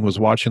interesting was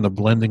watching the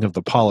blending of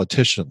the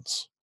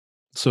politicians.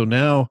 So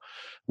now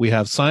we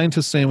have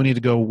scientists saying we need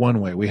to go one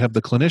way. We have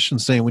the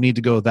clinicians saying we need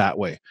to go that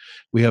way.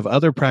 We have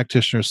other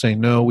practitioners saying,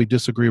 no, we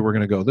disagree, we're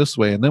going to go this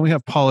way. And then we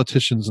have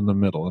politicians in the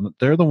middle. And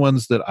they're the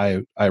ones that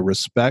I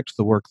respect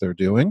the work they're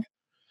doing.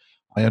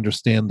 I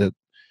understand that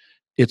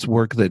it's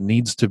work that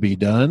needs to be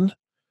done.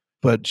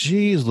 But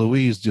geez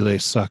Louise, do they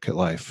suck at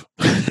life.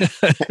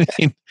 I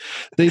mean,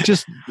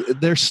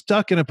 they're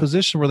stuck in a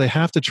position where they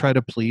have to try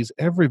to please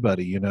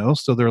everybody,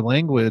 So their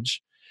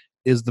language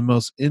is the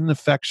most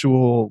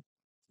ineffectual,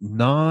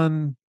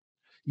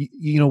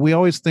 we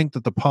always think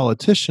that the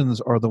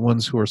politicians are the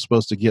ones who are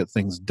supposed to get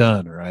things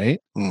done, right?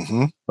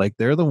 Mm-hmm. Like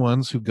they're the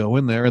ones who go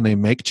in there and they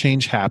make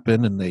change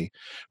happen and they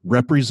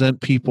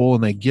represent people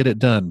and they get it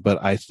done.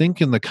 But I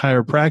think in the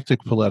chiropractic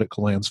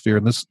political landscape,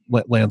 and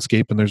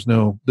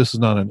this is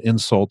not an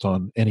insult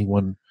on any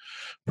one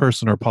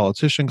person or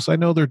politician, because I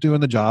know they're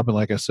doing the job, and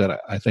like I said,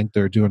 I think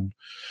they're doing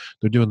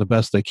the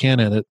best they can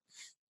at it.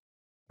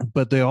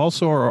 But they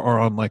also are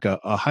on like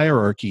a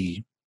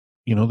hierarchy.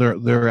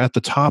 They're at the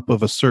top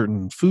of a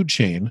certain food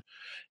chain,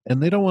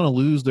 and they don't want to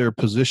lose their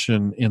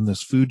position in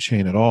this food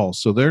chain at all.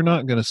 So they're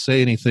not going to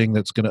say anything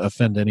that's going to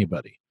offend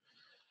anybody.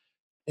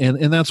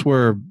 And that's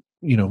where,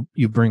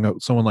 you bring up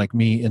someone like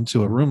me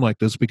into a room like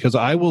this, because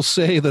I will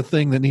say the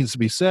thing that needs to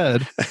be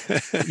said,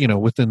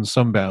 within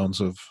some bounds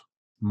of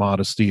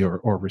modesty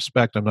or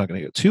respect. I'm not going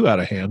to get too out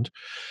of hand,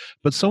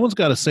 but someone's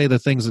got to say the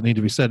things that need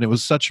to be said. And it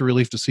was such a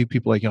relief to see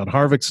people like Jan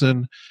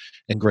Harvickson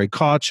and Greg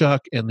Kawchuk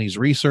and these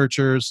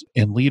researchers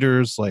and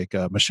leaders like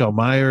Michelle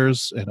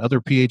Myers and other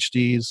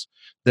PhDs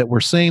that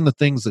were saying the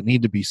things that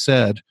need to be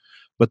said.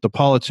 But the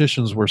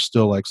politicians were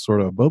still like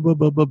sort of,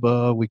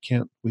 we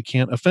can't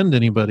offend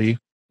anybody.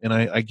 And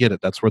I get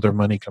it. That's where their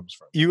money comes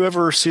from. You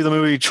ever see the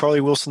movie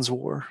Charlie Wilson's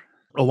War?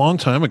 A long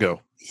time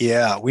ago.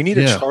 Yeah, we need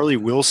a Charlie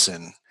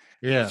Wilson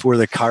for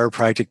the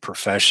chiropractic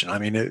profession. I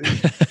mean,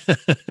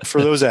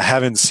 for those that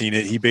haven't seen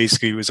it, he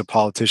basically was a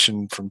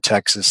politician from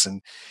Texas,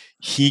 and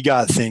he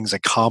got things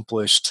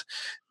accomplished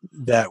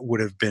that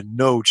would have been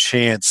no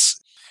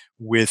chance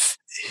with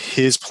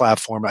his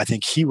platform. I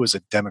think he was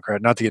a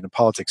Democrat, not to get into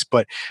politics,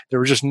 but there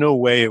was just no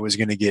way it was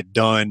going to get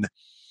done.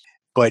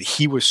 But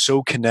he was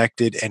so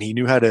connected, and he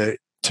knew how to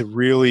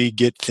really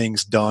get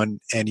things done,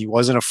 and he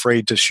wasn't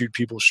afraid to shoot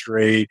people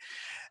straight,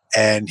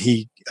 and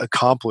he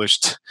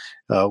accomplished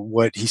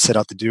what he set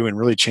out to do and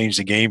really changed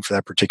the game for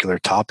that particular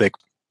topic.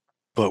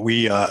 But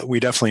we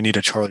definitely need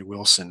a Charlie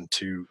Wilson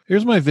to.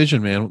 Here's my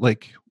vision, man.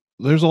 Like,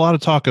 there's a lot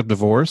of talk of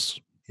divorce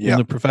in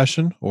the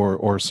profession,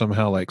 or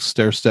somehow like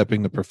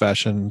stair-stepping the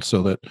profession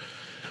so that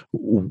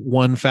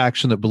one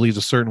faction that believes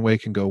a certain way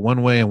can go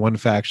one way and one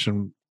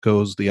faction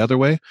goes the other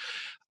way.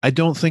 I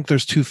don't think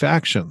there's two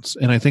factions.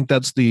 And I think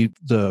that's the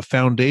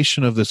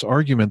foundation of this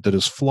argument that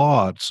is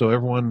flawed. So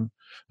everyone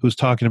who's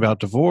talking about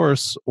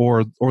divorce,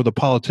 or the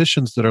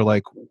politicians that are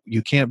like,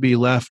 you can't be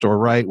left or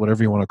right,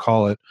 whatever you want to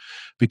call it,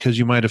 because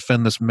you might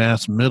offend this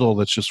mass middle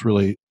that's just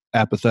really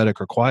apathetic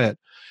or quiet.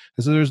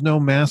 Is that there's no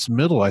mass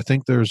middle. I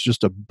think there's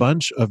just a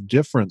bunch of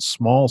different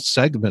small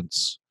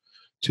segments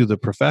to the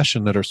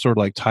profession that are sort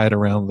of like tied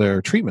around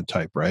their treatment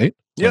type, right?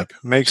 Yeah, like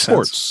makes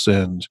sports. sense.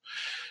 And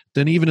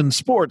then even in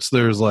sports,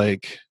 there's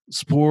like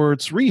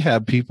sports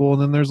rehab people,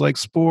 and then there's like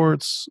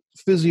sports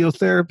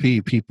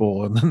physiotherapy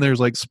people, and then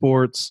there's like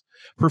sports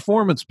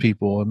performance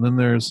people, and then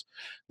there's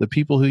the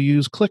people who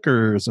use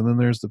clickers, and then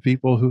there's the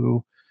people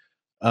who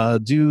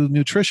do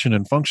nutrition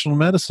and functional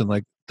medicine.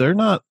 Like, they're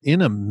not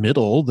in a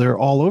middle, they're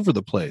all over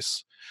the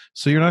place.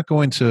 So you're not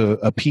going to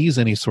appease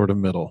any sort of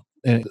middle.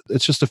 And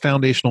it's just a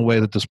foundational way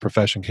that this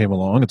profession came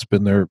along. It's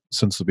been there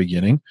since the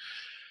beginning.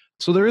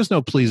 So there is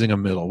no pleasing a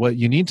middle. What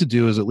you need to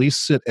do is at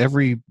least sit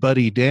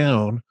everybody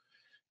down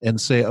and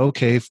say,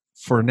 okay,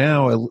 for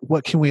now,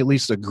 what can we at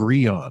least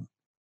agree on?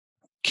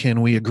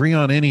 Can we agree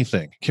on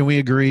anything? Can we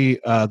agree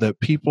that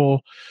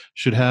people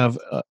should have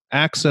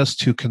access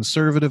to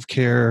conservative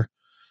care,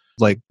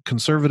 like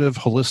conservative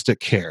holistic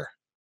care?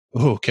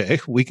 Okay,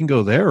 we can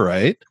go there,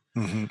 right?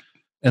 Mm-hmm.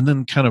 And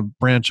then kind of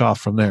branch off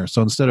from there.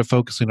 So instead of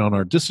focusing on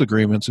our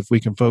disagreements, if we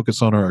can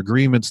focus on our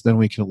agreements, then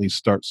we can at least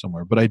start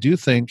somewhere. But I do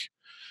think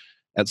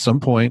at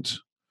some point,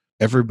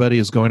 everybody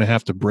is going to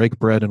have to break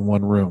bread in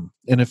one room.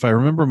 And if I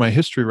remember my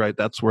history right,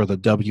 that's where the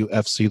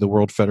WFC, the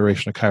World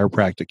Federation of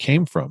Chiropractic,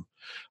 came from.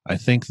 I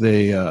think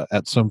they,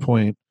 at some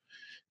point,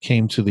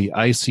 came to the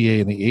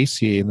ICA and the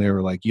ACA, and they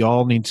were like,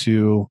 y'all need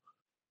to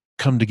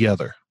come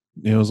together.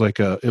 It was like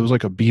a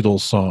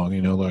Beatles song,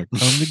 like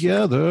come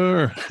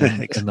together.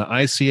 And the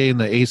ICA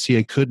and the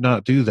ACA could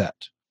not do that.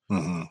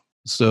 Mm-hmm.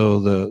 So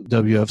the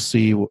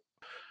WFC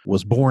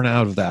was born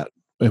out of that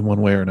in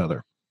one way or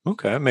another.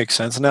 Okay, that makes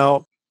sense.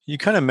 Now, you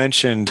kind of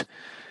mentioned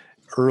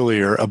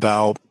earlier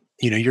about,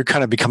 you're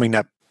kind of becoming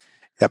that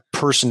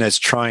person that's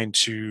trying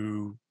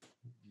to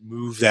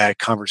move that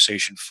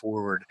conversation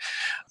forward.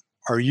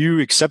 Are you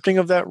accepting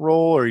of that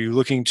role? Are you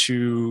looking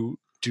to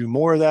do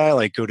more of that,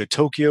 like go to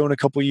Tokyo in a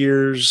couple of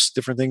years,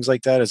 different things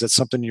like that? Is that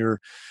something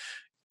you're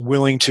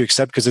willing to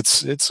accept? Because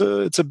it's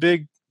a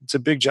big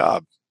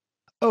job.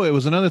 Oh, it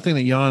was another thing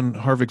that Jan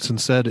Harvickson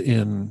said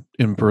in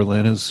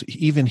Berlin is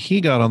even he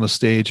got on the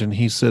stage and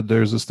he said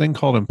there's this thing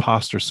called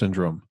imposter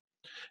syndrome.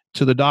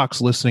 To the docs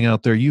listening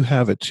out there, you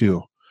have it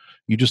too.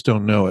 You just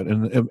don't know it.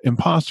 And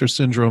imposter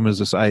syndrome is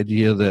this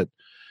idea that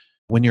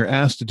when you're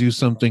asked to do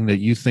something that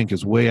you think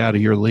is way out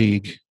of your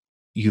league,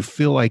 you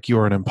feel like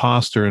you're an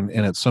imposter, and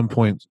at some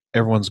point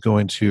everyone's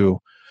going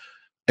to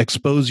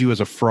expose you as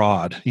a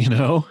fraud,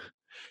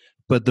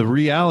 But the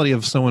reality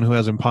of someone who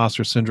has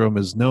imposter syndrome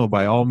is no,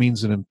 by all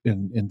means and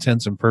in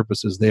intents and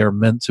purposes, they are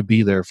meant to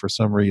be there for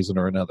some reason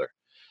or another.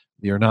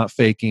 You're not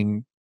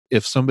faking.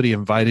 If somebody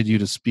invited you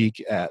to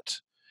speak at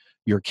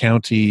your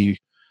county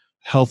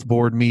health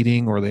board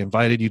meeting, or they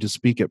invited you to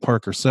speak at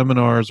Parker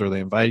seminars, or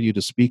they invited you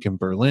to speak in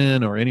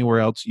Berlin or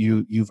anywhere else,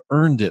 you've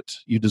earned it.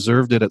 You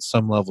deserved it at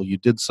some level. You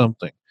did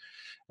something.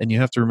 And you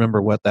have to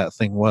remember what that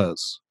thing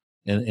was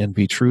and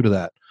be true to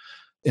that.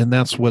 And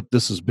that's what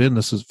this has been.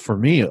 This is, for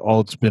me,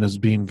 all it's been is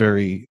being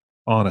very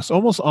honest,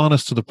 almost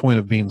honest to the point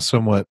of being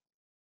somewhat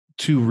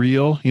too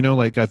real.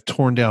 Like I've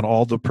torn down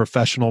all the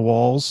professional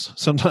walls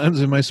sometimes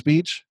in my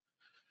speech,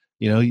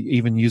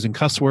 even using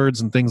cuss words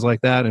and things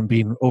like that and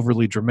being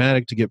overly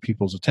dramatic to get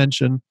people's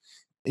attention,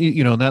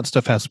 and that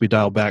stuff has to be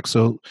dialed back.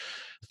 So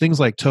things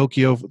like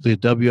Tokyo, the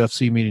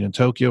WFC meeting in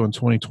Tokyo in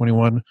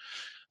 2021,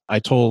 I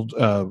told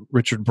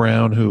Richard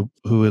Brown,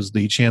 who is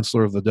the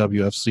chancellor of the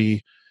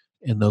WFC,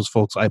 and those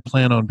folks, I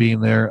plan on being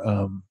there.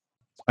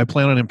 I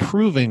plan on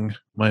improving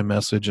my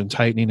message and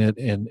tightening it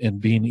and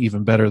being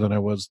even better than I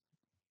was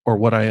or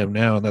what I am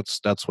now. And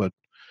that's what,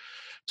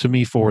 to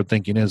me, forward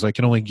thinking is. I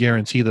can only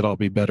guarantee that I'll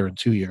be better in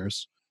 2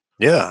 years.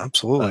 Yeah,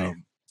 absolutely.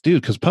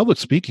 Dude, because public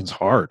speaking's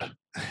hard.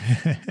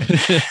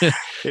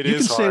 It You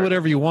is can say hard.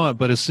 whatever you want,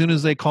 but as soon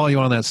as they call you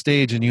on that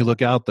stage and you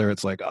look out there,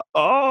 it's like,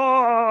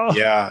 oh.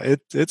 Yeah,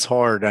 it's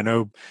hard. I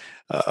know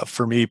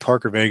for me,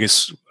 Parker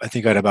Vegas, I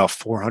think I had about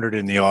 400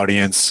 in the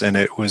audience, and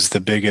it was the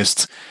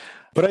biggest.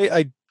 But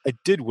I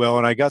did well,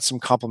 and I got some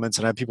compliments,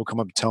 and I had people come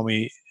up and tell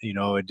me,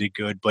 I did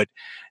good, but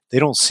they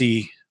don't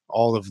see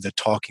all of the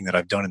talking that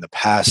I've done in the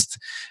past,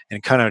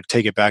 and kind of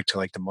take it back to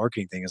like the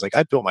marketing thing. Is like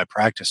I built my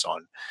practice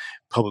on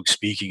public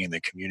speaking in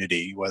the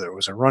community, whether it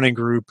was a running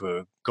group,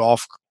 a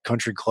golf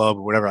country club,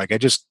 or whatever. Like I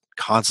just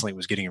constantly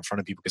was getting in front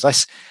of people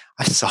because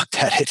I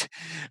sucked at it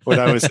when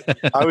I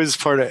was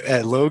part of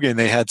at Logan.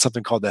 They had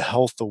something called the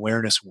Health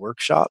Awareness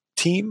Workshop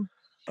Team.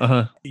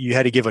 Uh-huh. You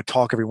had to give a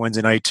talk every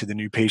Wednesday night to the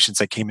new patients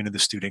that came into the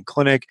student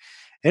clinic.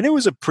 And it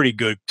was a pretty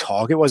good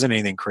talk. It wasn't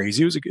anything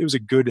crazy. It was a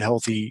good,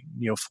 healthy,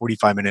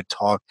 45-minute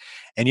talk.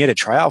 And you had to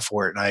try out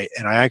for it.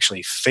 And I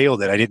actually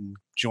failed it. I didn't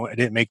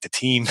make the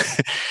team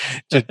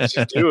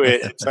to do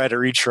it. So I had to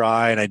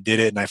retry, and I did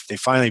it. And they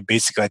finally,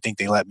 basically, I think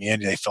they let me in.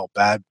 They felt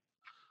bad.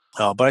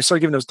 But I started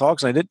giving those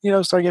talks, and I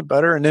did, start getting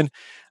better. And then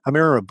I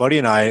remember a buddy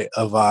and I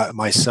of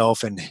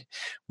myself, and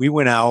we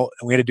went out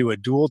and we had to do a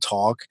dual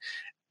talk.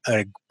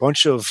 A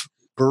bunch of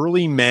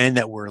burly men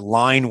that were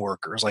line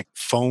workers, like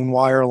phone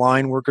wire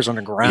line workers on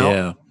the ground.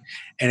 Yeah.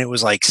 And it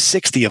was like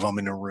 60 of them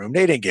in the room.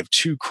 They didn't give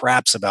two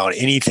craps about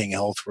anything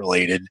health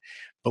related,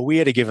 but we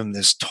had to give them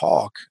this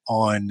talk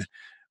on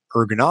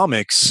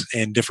ergonomics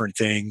and different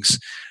things.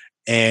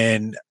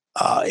 And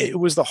it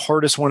was the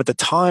hardest one at the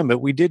time, but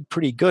we did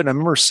pretty good. And I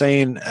remember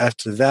saying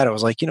after that, I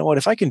was like, you know what,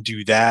 if I can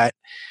do that,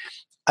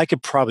 I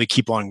could probably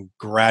keep on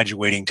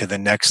graduating to the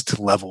next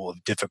level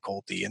of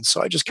difficulty. And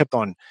so I just kept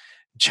on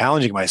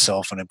challenging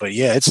myself on it. But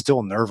yeah, it's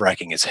still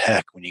nerve-wracking as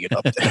heck when you get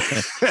up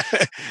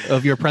there.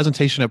 Of your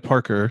presentation at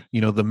Parker,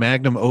 the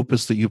magnum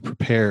opus that you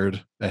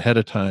prepared ahead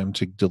of time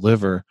to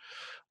deliver,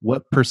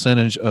 what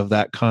percentage of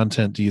that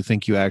content do you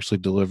think you actually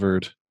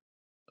delivered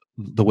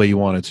the way you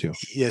wanted to?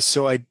 Yeah,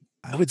 so I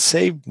would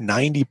say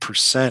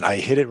 90%. I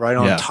hit it right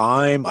on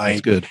time.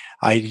 That's good.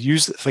 I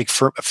use like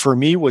for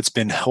me, what's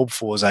been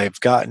helpful is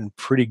I've gotten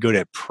pretty good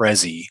at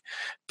Prezi,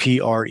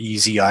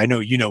 Prezi. I know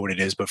you know what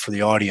it is, but for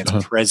the audience,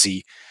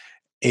 Prezi,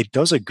 it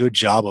does a good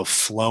job of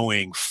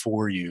flowing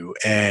for you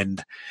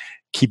and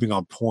keeping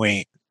on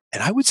point.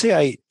 And I would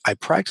say I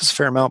practiced a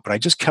fair amount, but I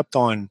just kept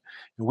on.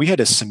 We had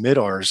to submit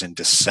ours in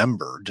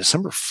December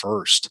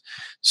 1st.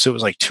 So it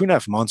was like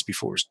 2.5 months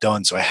before it was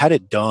done. So I had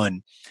it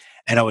done,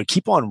 and I would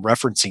keep on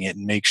referencing it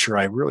and make sure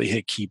I really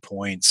hit key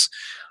points.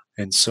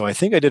 And so I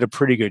think I did a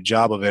pretty good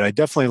job of it. I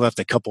definitely left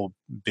a couple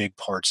big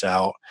parts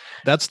out.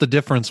 That's the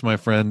difference, my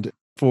friend.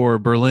 For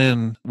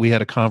Berlin, we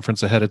had a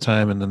conference ahead of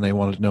time, and then they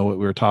wanted to know what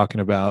we were talking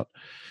about.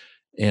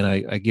 And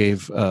I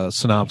gave a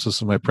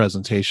synopsis of my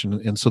presentation.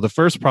 And so the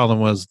first problem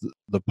was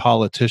the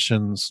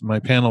politicians. My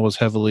panel was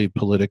heavily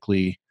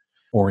politically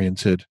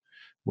oriented.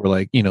 We're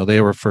like,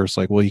 they were first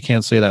like, well, you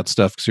can't say that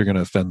stuff because you're going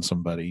to offend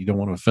somebody. You don't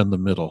want to offend the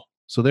middle.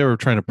 So they were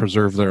trying to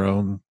preserve their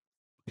own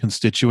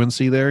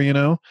constituency there,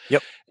 Yep.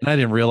 And I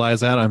didn't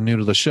realize that. I'm new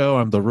to the show.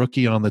 I'm the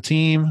rookie on the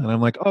team. And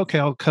I'm like, okay,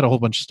 I'll cut a whole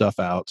bunch of stuff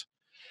out.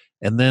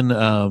 And then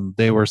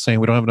they were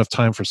saying, we don't have enough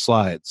time for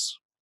slides.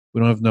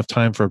 We don't have enough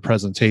time for a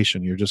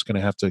presentation. You're just going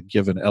to have to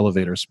give an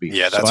elevator speech.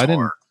 Yeah, that's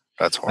hard.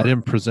 That's hard. I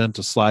didn't present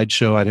a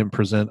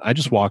slideshow. I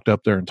just walked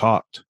up there and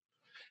talked.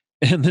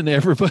 And then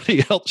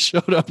everybody else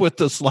showed up with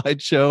the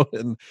slideshow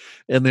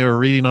and they were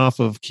reading off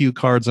of cue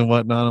cards and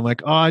whatnot. I'm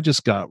like, oh, I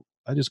just got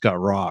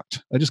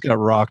rocked. I just got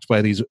rocked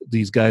by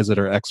these guys that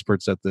are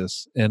experts at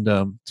this. And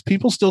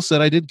people still said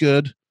I did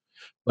good,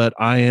 but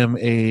I am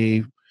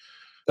a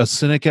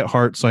cynic at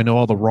heart, so I know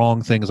all the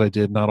wrong things I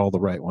did, not all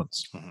the right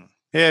ones. Mm-hmm.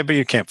 Yeah, but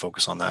you can't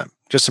focus on that.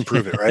 Just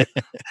improve it, right?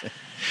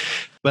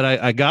 But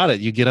I got it.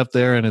 You get up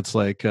there and it's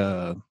like,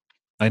 I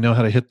know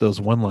how to hit those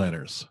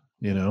one-liners,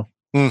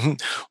 Mm-hmm.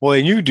 Well,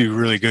 and you do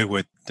really good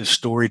with the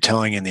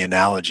storytelling and the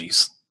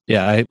analogies.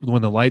 Yeah,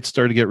 when the lights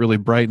started to get really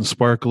bright and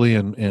sparkly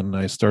and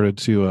I started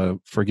to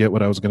forget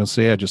what I was going to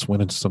say, I just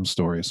went into some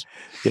stories.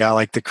 Yeah,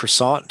 like the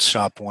croissant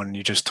shop one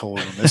you just told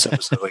in this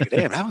episode. Like,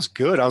 damn, that was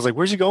good. I was like,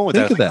 where's you going with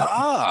think that? Of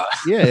that.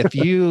 Yeah, if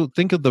you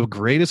think of the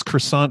greatest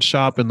croissant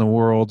shop in the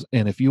world,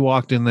 and if you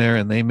walked in there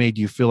and they made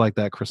you feel like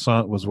that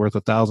croissant was worth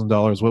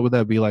 $1,000, what would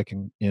that be like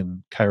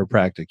in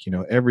chiropractic?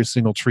 Every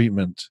single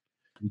treatment,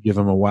 you give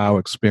them a wow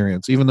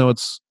experience, even though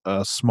it's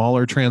a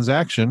smaller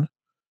transaction,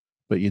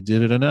 but you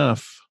did it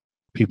enough.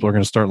 People are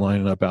going to start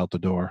lining up out the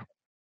door.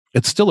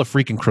 It's still a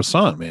freaking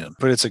croissant, man.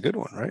 But it's a good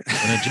one, right?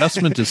 An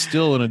adjustment is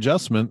still an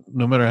adjustment,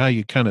 no matter how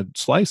you kind of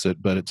slice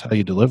it, but it's how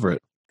you deliver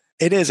it.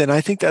 It is. And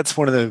I think that's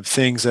one of the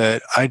things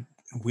that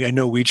I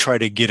know we try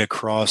to get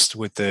across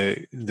with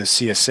the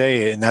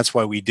CSA, and that's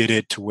why we did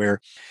it to where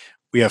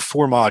we have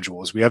 4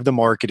 modules. We have the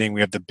marketing,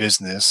 we have the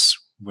business,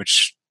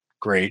 which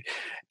great.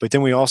 But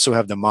then we also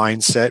have the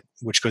mindset,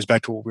 which goes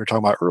back to what we were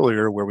talking about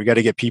earlier, where we got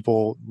to get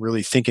people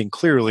really thinking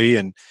clearly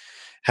and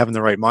having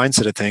the right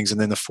mindset of things. And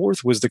then the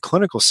fourth was the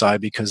clinical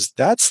side, because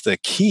that's the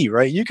key,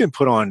 right? You can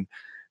put on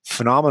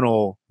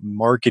phenomenal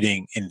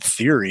marketing in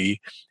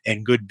theory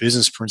and good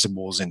business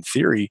principles in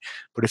theory,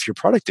 but if your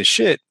product is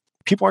shit,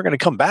 people aren't going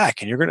to come back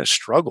and you're going to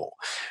struggle.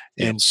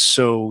 Yeah. And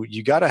so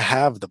you got to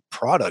have the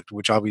product,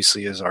 which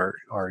obviously is our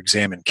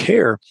exam and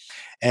care.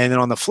 And then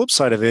on the flip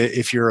side of it,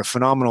 if you're a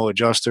phenomenal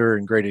adjuster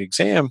and great at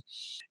exam,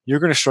 you're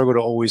going to struggle to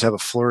always have a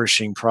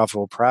flourishing,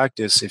 profitable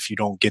practice if you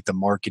don't get the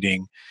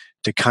marketing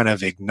to kind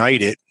of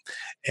ignite it,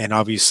 and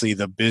obviously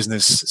the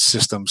business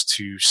systems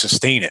to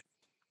sustain it.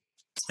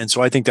 And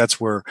so I think that's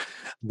where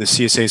the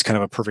CSA is kind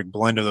of a perfect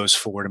blend of those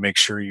 4 to make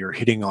sure you're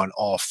hitting on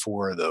all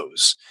 4 of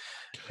those.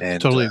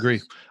 And Totally agree.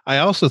 I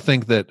also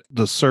think that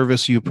the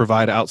service you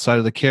provide outside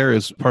of the care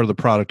is part of the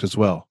product as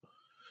well.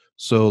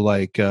 So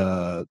like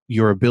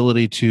your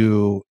ability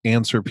to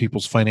answer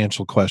people's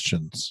financial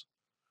questions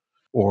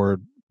or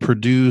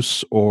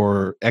produce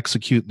or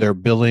execute their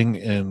billing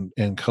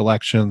and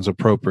collections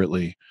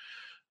appropriately,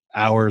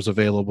 hours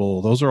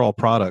available, those are all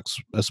products,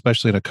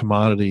 especially in a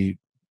commodity.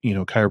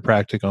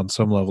 Chiropractic on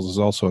some levels is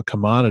also a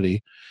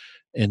commodity.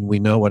 And we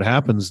know what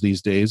happens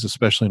these days,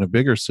 especially in a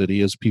bigger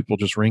city, is people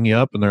just ring you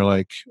up and they're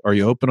like, are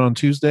you open on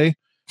Tuesday?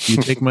 Do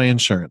you take my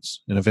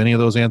insurance? And if any of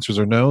those answers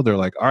are no, they're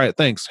like, all right,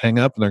 thanks, hang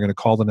up, and they're going to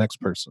call the next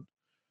person.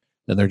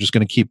 And they're just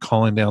going to keep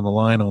calling down the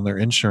line on their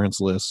insurance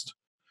list.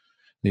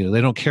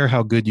 They don't care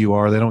how good you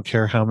are. They don't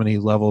care how many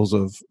levels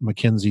of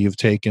McKinsey you've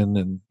taken,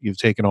 and you've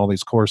taken all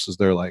these courses.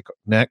 They're like,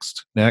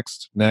 next,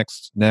 next,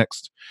 next,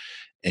 next.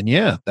 And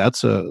yeah,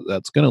 that's going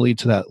to lead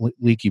to that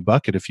leaky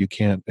bucket if you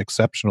can't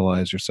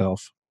exceptionalize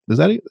yourself. Does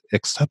that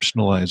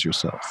exceptionalize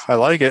yourself? I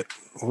like it.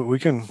 We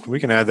can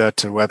add that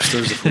to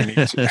Webster's if we need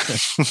to.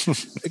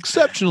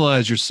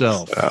 Exceptionalize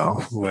yourself.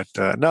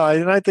 No,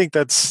 and I think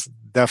that's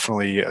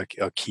definitely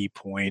a key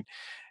point.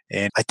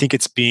 And I think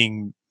it's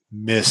being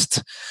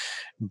missed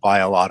by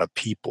a lot of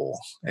people.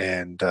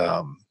 And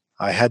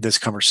I had this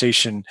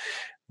conversation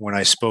when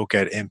I spoke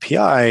at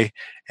MPI,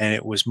 and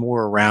it was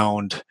more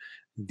around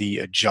the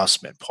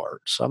adjustment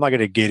part. So I'm not going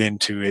to get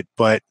into it,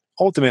 but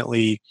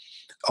ultimately,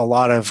 a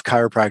lot of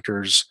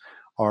chiropractors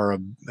are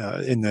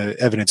in the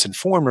evidence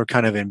informed or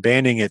kind of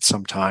abandoning it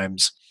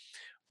sometimes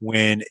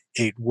when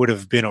it would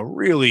have been a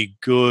really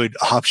good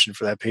option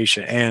for that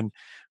patient and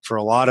for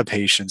a lot of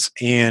patients.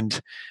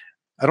 And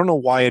I don't know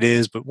why it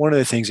is, but one of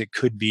the things it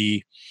could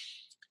be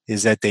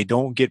is that they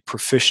don't get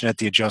proficient at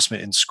the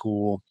adjustment in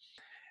school.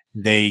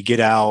 They get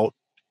out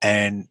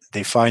and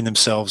they find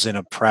themselves in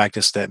a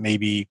practice that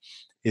maybe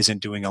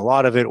isn't doing a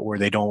lot of it, or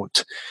they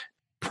don't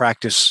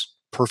practice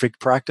perfect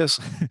practice.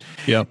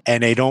 Yeah.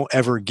 And they don't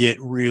ever get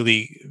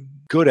really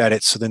good at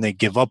it. So then they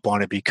give up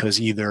on it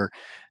because either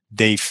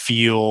they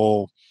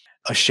feel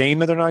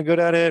ashamed that they're not good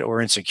at it,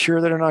 or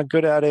insecure that they're not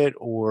good at it,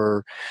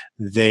 or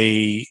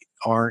they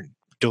aren't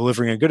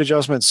delivering a good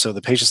adjustment. So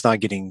the patient's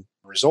not getting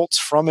results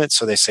from it.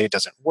 So they say it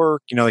doesn't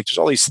work. There's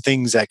all these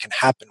things that can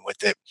happen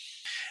with it.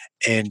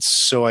 And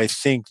so I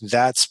think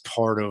that's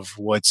part of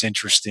what's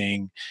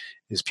interesting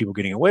is people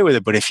getting away with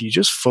it. But if you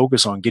just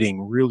focus on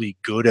getting really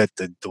good at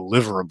the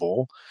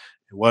deliverable,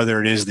 whether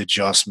it is the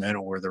adjustment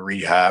or the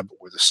rehab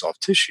or the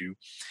soft tissue,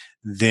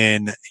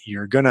 then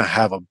you're going to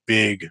have a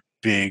big,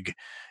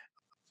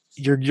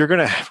 you're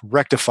going to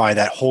rectify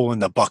that hole in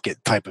the bucket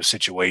type of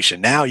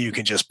situation. Now you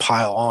can just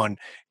pile on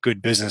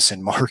good business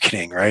and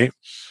marketing, right?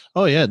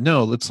 Oh yeah.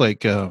 No, it's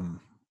like,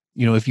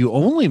 if you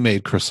only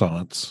made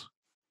croissants,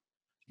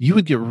 you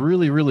would get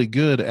really, really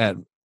good at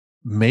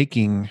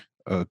making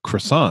a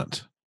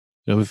croissant.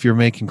 If you're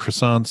making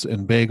croissants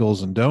and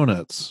bagels and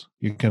donuts,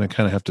 you're going to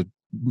kind of have to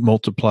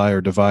multiply or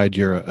divide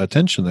your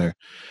attention there.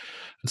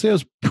 I'd say I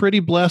was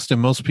pretty blessed,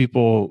 and most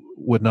people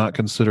would not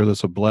consider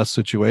this a blessed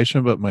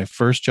situation, but my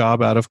first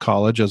job out of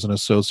college as an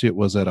associate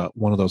was at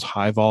one of those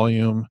high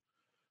volume,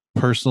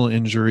 personal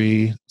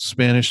injury,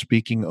 Spanish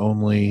speaking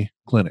only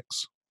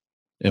clinics.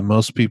 And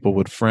most people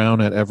would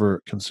frown at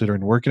ever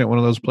considering working at one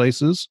of those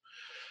places,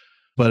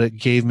 but it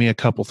gave me a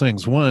couple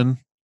things. One,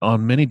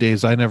 on many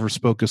days, I never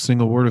spoke a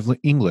single word of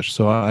English,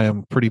 so I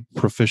am pretty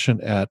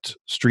proficient at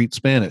street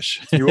Spanish.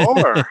 You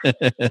are.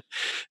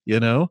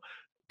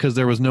 Because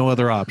there was no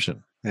other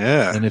option.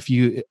 Yeah. And if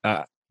you,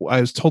 I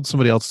was told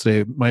somebody else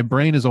today, my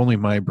brain is only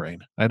my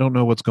brain. I don't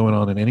know what's going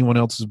on in anyone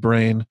else's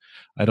brain.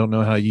 I don't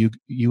know how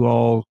you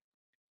all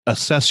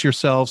assess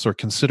yourselves or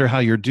consider how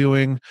you're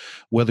doing,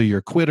 whether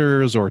you're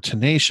quitters or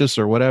tenacious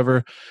or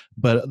whatever.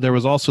 But there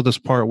was also this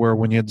part where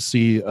when you had to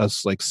see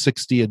us like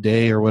 60 a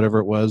day or whatever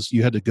it was,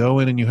 you had to go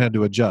in and you had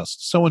to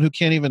adjust. Someone who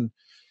can't even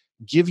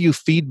give you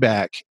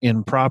feedback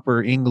in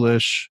proper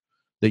English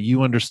that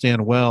you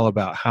understand well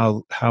about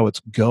how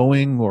it's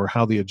going or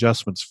how the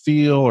adjustments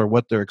feel or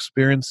what they're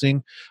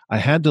experiencing. I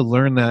had to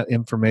learn that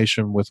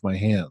information with my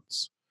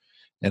hands.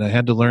 And I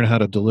had to learn how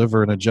to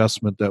deliver an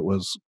adjustment that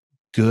was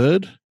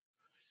good,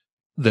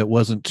 that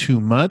wasn't too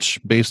much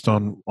based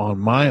on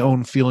my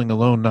own feeling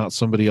alone, not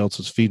somebody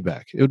else's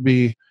feedback. It would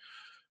be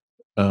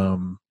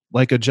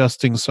like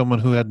adjusting someone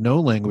who had no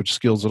language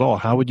skills at all.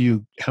 How would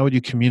you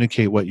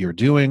communicate what you're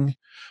doing,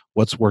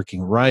 what's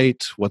working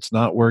right, what's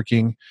not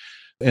working?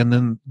 And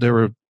then there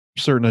were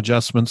certain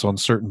adjustments on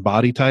certain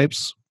body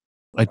types.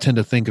 I tend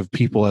to think of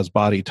people as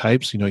body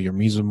types, your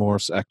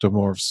mesomorphs,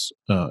 ectomorphs,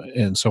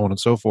 and so on and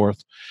so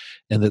forth,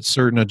 and that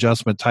certain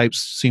adjustment types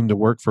seem to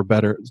work for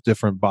better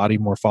different body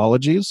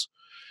morphologies.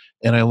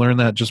 And I learned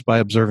that just by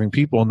observing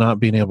people, not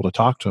being able to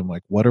talk to them.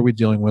 Like, what are we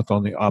dealing with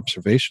on the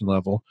observation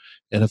level?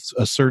 And if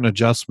a certain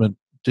adjustment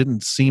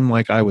didn't seem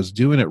like I was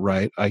doing it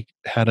right, I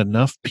had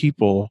enough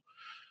people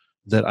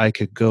that I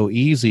could go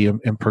easy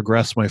and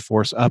progress my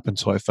force up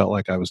until I felt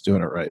like I was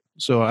doing it right.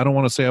 So I don't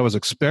want to say I was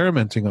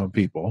experimenting on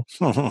people,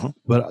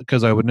 but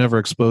because I would never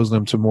expose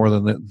them to more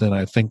than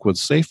I think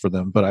was safe for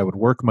them. But I would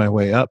work my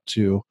way up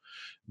to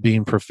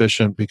being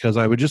proficient, because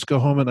I would just go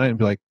home at night and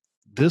be like,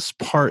 this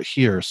part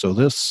here, so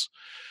this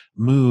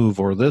move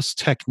or this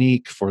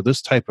technique for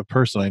this type of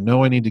person, I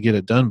know I need to get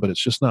it done, but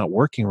it's just not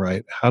working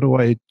right. How do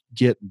I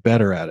get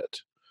better at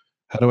it?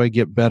 How do I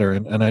get better?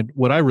 And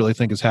what I really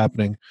think is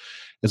happening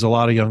is a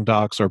lot of young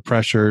docs are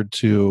pressured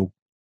to,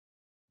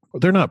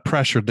 they're not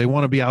pressured, they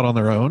want to be out on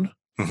their own,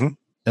 and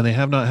they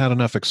have not had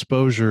enough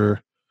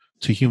exposure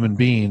to human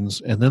beings,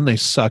 and then they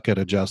suck at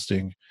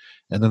adjusting,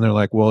 and then they're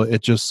like, well,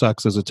 it just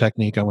sucks as a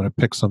technique, I'm going to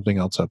pick something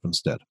else up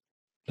instead.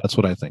 That's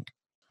what I think.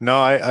 No,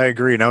 I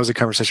agree. And that was a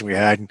conversation we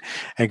had. And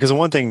because the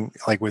one thing,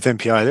 like with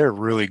MPI, they're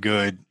really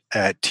good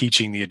at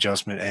teaching the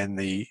adjustment, and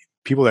the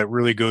people that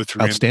really go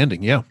through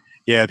outstanding.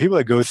 Yeah, people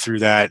that go through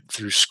that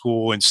through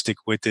school and stick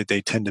with it,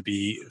 they tend to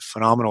be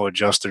phenomenal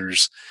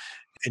adjusters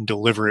and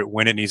deliver it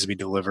when it needs to be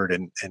delivered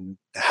and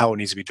how it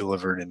needs to be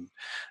delivered.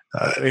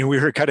 And we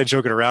were kind of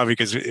joking around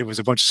because it was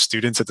a bunch of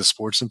students at the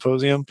sports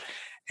symposium.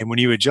 And when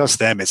you adjust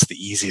them, it's the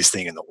easiest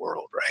thing in the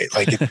world, right?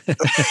 Like,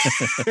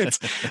 it's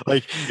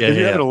like if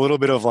you're having a little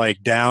bit of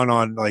like down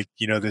on like,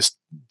 this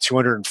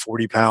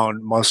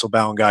 240-pound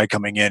muscle-bound guy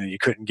coming in and you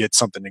couldn't get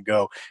something to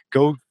go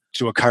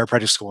to a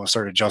chiropractic school and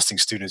start adjusting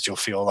students, you'll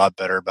feel a lot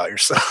better about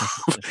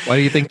yourself. Why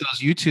do you think those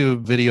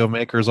YouTube video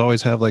makers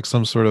always have like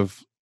some sort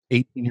of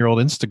 18-year-old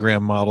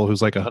Instagram model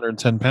who's like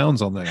 110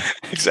 pounds on there?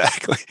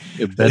 Exactly.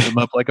 It bends them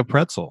up like a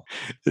pretzel.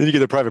 Then you get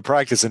the private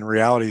practice and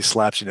reality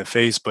slaps you in the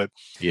face. But,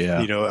 yeah,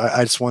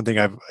 I just, one thing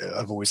I've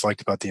always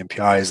liked about the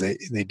MPI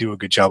is they do a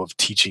good job of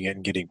teaching it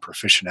and getting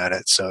proficient at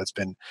it. So it's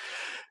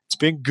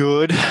been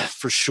good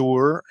for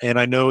sure. And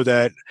I know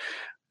that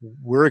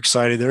we're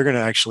excited. They're going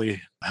to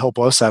actually help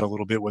us out a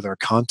little bit with our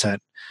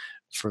content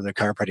for the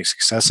Chiropractic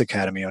Success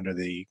Academy under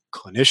the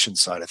clinician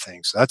side of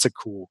things. So that's a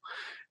cool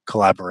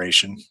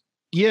collaboration.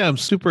 Yeah, I'm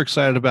super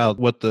excited about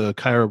what the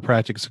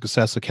Chiropractic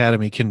Success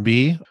Academy can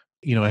be.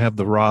 I have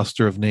the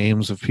roster of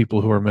names of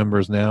people who are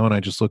members now, and I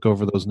just look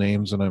over those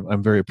names, and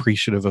I'm very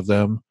appreciative of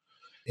them.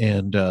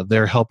 And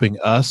they're helping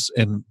us,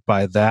 and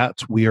by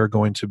that, we are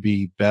going to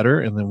be better,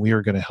 and then we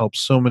are going to help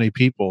so many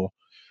people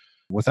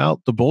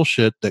without the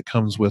bullshit that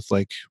comes with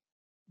like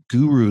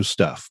guru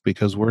stuff,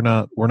 because we're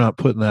not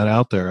putting that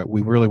out there.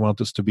 We really want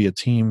this to be a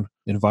team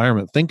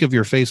environment. Think of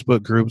your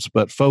Facebook groups,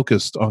 but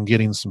focused on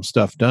getting some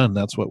stuff done.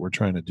 That's what we're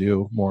trying to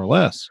do, more or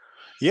less.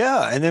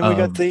 Yeah, and then we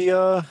got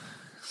the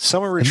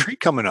summer retreat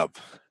coming up.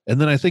 And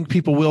then I think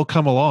people will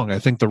come along. I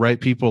think the right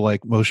people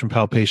like Motion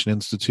Palpation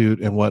Institute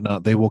and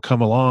whatnot, they will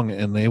come along,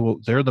 and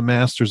they're the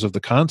masters of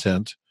the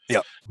content.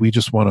 Yeah. We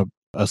just want to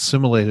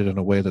assimilate it in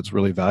a way that's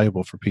really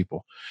valuable for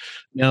people.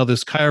 Now,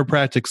 this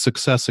Chiropractic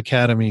Success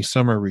Academy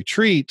summer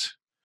retreat,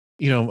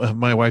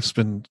 my wife's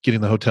been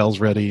getting the hotels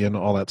ready and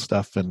all that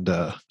stuff, and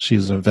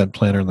she's an event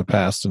planner in the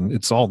past, and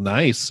it's all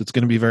nice. It's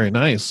going to be very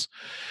nice.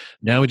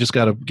 Now we just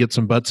got to get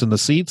some butts in the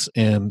seats,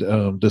 and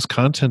this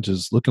content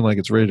is looking like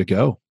it's ready to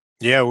go.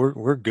 Yeah,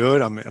 we're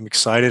good. I'm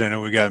excited. I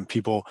know we got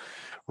people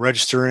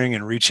registering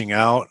and reaching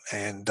out,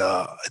 and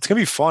it's going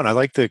to be fun. I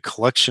like the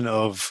collection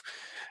of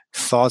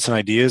thoughts and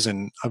ideas,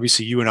 and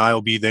obviously you and I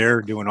will be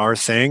there doing our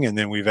thing, and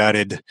then we've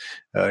added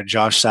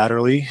Josh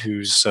Satterley,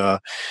 who's going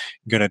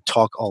to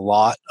talk a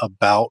lot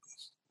about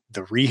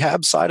the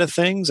rehab side of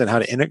things and how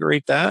to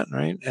integrate that,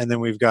 right? And then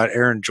we've got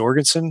Aaron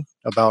Jorgensen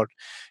about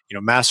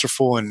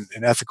masterful and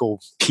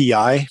ethical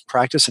PI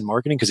practice and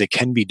marketing, because it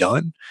can be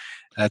done.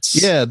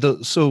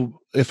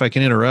 So if I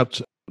can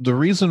interrupt, the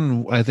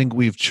reason I think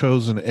we've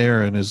chosen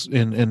Aaron is,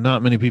 and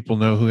not many people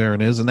know who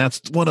Aaron is, and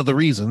that's one of the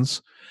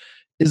reasons,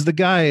 is the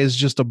guy is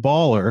just a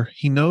baller.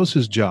 He knows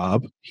his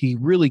job. He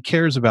really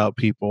cares about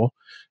people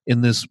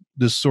in this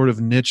sort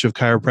of niche of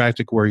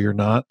chiropractic where you're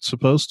not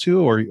supposed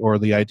to, or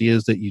the idea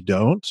is that you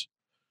don't.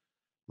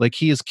 Like,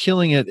 he is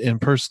killing it in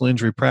personal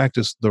injury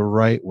practice the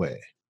right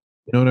way.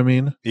 You know what I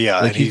mean?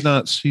 Yeah. Like, he's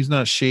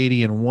not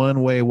shady in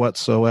one way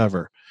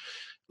whatsoever.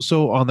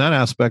 So on that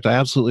aspect, I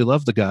absolutely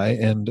love the guy,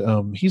 and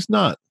he's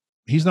not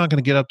going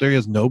to get up there. He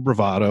has no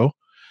bravado.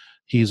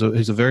 He's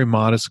a very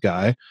modest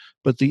guy,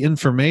 but the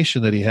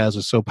information that he has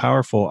is so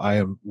powerful.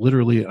 I'm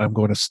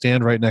going to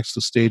stand right next to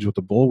the stage with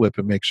the bullwhip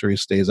and make sure he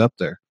stays up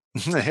there.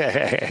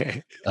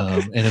 and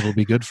it'll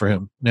be good for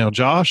him. Now,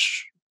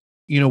 Josh,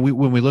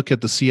 when we look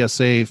at the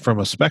CSA from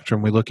a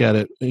spectrum, we look at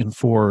it in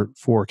four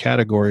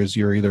categories.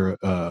 You're either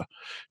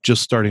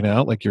just starting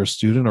out, like you're a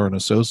student or an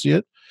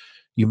associate.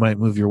 You might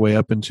move your way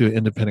up into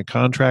independent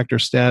contractor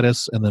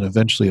status, and then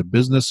eventually a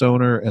business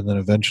owner, and then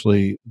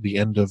eventually the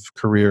end of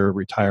career,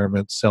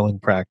 retirement, selling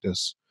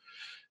practice,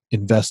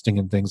 investing,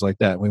 and things like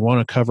that. And we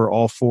want to cover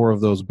all four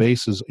of those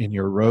bases in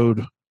your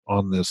road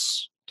on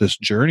this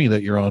journey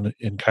that you're on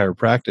in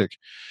chiropractic.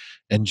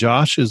 And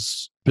Josh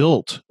has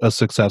built a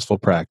successful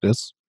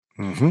practice.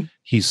 Mm-hmm.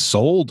 He's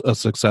sold a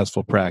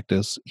successful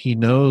practice. He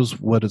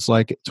knows what it's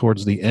like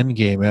towards the end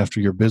game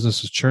after your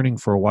business is churning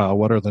for a while.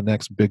 What are the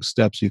next big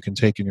steps you can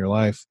take in your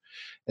life?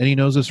 And he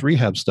knows this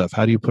rehab stuff.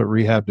 How do you put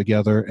rehab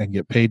together and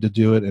get paid to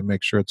do it and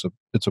make sure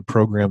it's a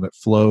program that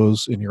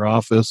flows in your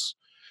office?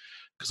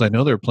 Because I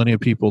know there are plenty of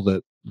people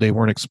that they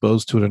weren't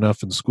exposed to it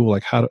enough in school.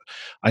 Like,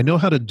 I know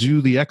how to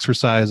do the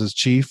exercises,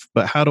 Chief,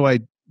 but how do I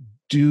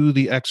do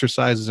the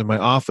exercises in my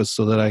office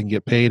so that I can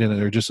get paid and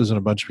there just isn't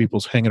a bunch of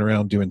people hanging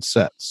around doing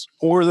sets?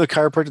 Or the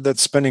chiropractor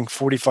that's spending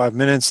 45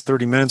 minutes,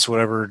 30 minutes,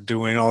 whatever,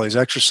 doing all these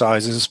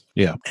exercises,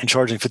 yeah, and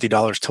charging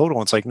 $50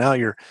 total. It's like now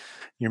you're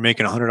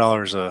making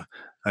 $100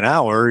 an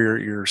hour.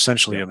 You're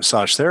essentially a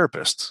massage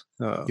therapist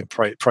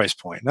price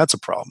point. And that's a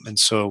problem. And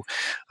so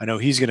I know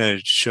he's going to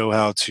show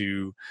how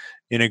to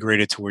integrate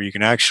it to where you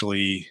can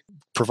actually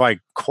provide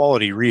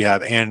quality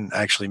rehab and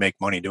actually make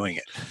money doing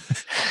it.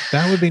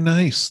 That would be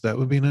nice.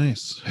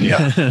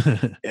 Yeah.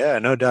 Yeah,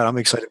 no doubt. I'm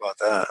excited about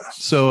that.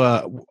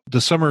 So the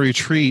summer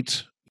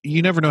retreat,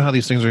 you never know how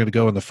these things are going to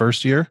go in the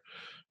first year,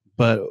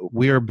 but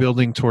we are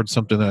building towards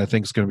something that I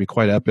think is going to be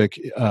quite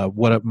epic.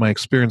 My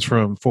experience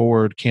from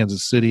Forward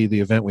Kansas City,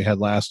 the event we had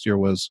last year,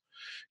 was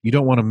you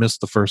don't want to miss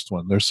the first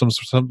one. There's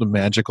something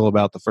magical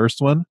about the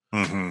first one.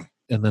 Mm-hmm.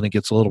 And then it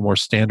gets a little more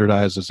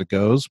standardized as it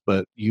goes,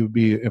 but you'd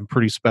be in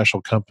pretty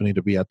special company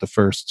to be at the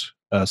first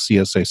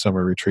CSA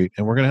summer retreat.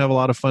 And we're going to have a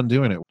lot of fun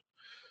doing it.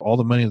 All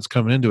the money that's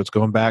coming into it's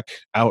going back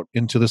out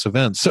into this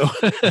event. So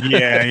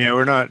yeah,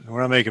 we're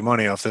not making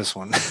money off this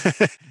one.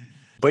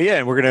 But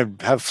yeah, we're going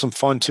to have some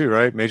fun too,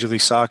 right? Major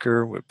League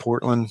Soccer with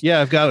Portland. Yeah,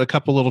 I've got a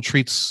couple little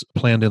treats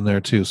planned in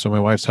there too. So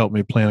my wife's helped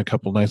me plan a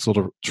couple nice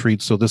little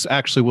treats. So this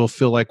actually will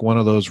feel like one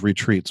of those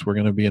retreats. We're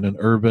going to be in an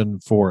urban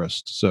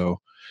forest. So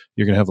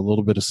you're going to have a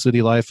little bit of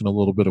city life and a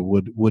little bit of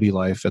woody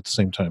life at the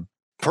same time.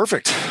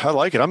 Perfect. I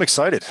like it. I'm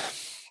excited.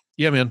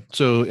 Yeah, man.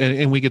 So,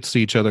 and we get to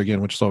see each other again,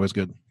 which is always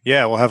good.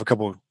 Yeah, we'll have a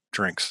couple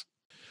drinks.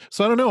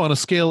 So I don't know, on a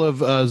scale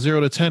of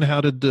 0 to 10,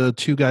 how did the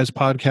Two Guys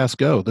podcast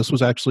go? This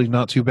was actually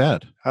not too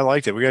bad. I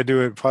liked it. We got to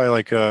do it probably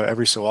like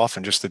every so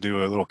often just to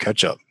do a little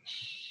catch up.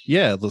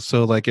 Yeah.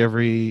 So like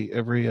every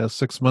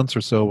 6 months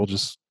or so, we'll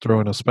just throw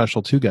in a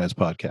special Two Guys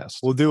podcast.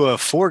 We'll do a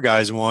Four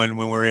Guys one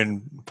when we're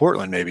in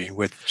Portland, maybe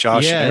with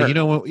Josh. Yeah.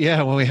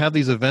 When we have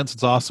these events,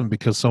 it's awesome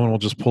because someone will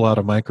just pull out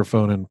a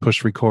microphone and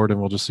push record and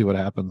we'll just see what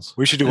happens.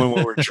 We should do one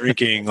where we're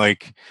drinking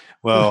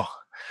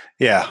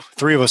yeah,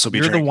 three of us will be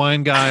drinking. You're the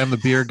wine guy. I'm the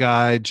beer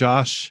guy.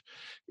 Josh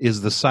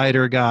is the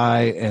cider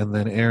guy. And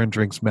then Aaron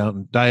drinks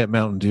Diet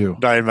Mountain Dew.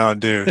 Diet Mountain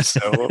Dew.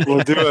 So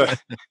we'll do a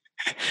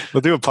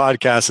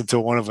podcast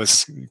until one of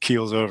us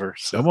keels over.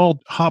 So. I'm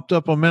all hopped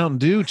up on Mountain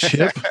Dew,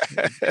 Chip.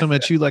 Come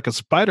at you like a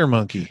spider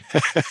monkey.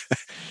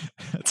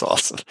 That's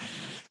awesome.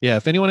 Yeah.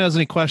 If anyone has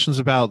any questions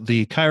about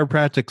the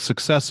Chiropractic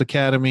Success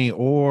Academy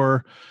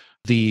or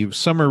the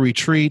summer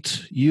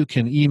retreat, you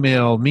can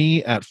email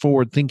me at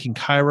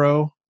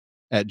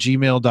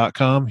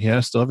forwardthinkingchiro@gmail.com. Yeah,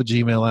 I still have a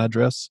Gmail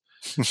address.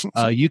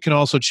 You can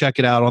also check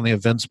it out on the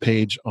events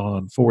page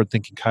on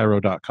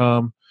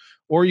forwardthinkingchiro.com.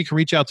 Or you can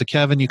reach out to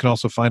Kevin. You can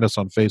also find us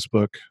on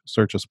Facebook.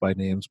 Search us by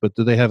names. But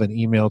do they have an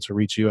email to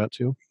reach you out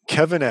to?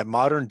 Kevin at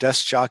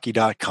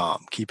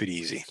moderndeskjockey.com. Keep it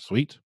easy.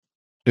 Sweet.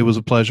 It was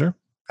a pleasure.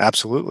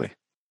 Absolutely.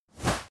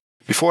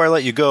 Before I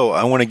let you go,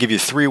 I want to give you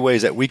 3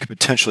 ways that we could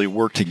potentially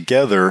work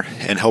together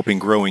in helping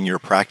growing your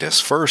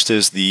practice. First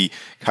is the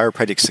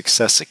Chiropractic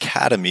Success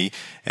Academy,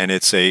 and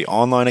it's an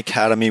online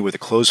academy with a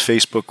closed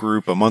Facebook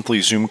group, a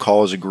monthly Zoom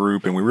call as a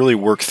group, and we really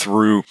work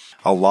through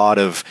a lot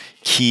of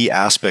key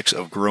aspects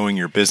of growing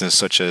your business,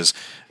 such as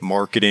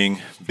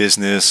marketing,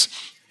 business,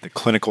 the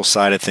clinical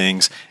side of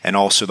things, and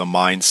also the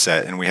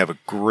mindset. And we have a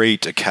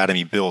great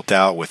academy built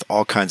out with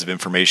all kinds of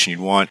information you'd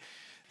want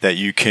that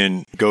you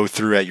can go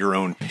through at your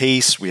own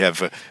pace. We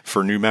have,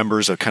 for new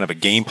members, a kind of a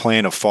game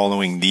plan of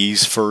following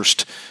these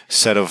first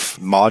set of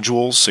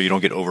modules so you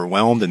don't get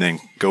overwhelmed and then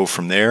go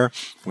from there.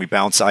 We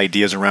bounce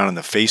ideas around in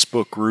the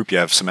Facebook group. You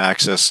have some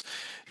access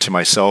to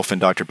myself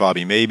and Dr.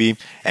 Bobby Maybee,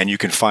 and you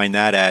can find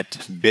that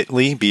at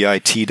bit.ly/your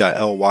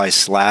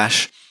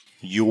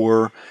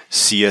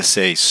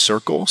CSA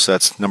circle. So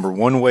that's number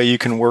 1 way you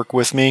can work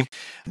with me.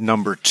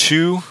 Number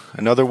 2,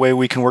 another way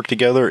we can work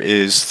together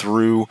is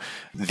through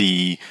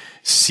the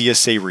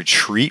CSA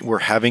Retreat we're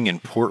having in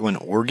Portland,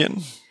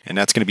 Oregon. and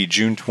that's going to be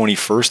June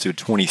 21st through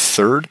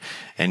 23rd.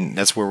 And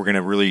that's where we're going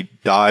to really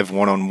dive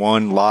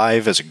one-on-one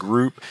live as a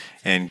group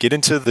and get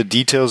into the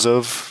details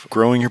of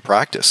growing your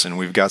practice. And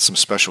we've got some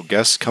special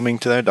guests coming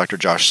to that, Dr.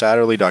 Josh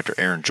Satterley, Dr.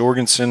 Aaron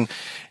Jorgensen,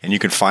 and you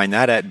can find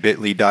that at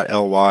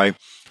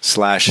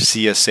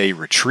bit.ly/CSA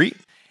Retreat.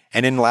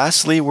 And then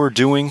lastly, I'm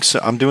doing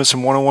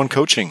some one-on-one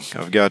coaching.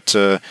 I've got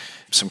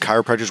some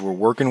chiropractors we're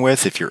working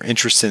with. If you're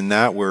interested in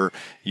that, where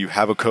you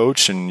have a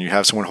coach and you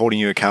have someone holding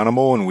you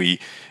accountable, and we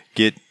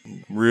get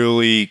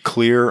really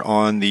clear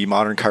on the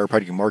modern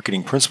chiropractic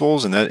marketing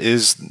principles, and that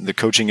is the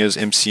coaching is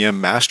MCM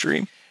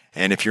Mastery.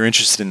 And if you're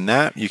interested in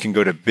that, you can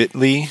go to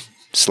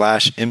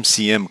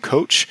bit.ly/MCM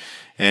Coach,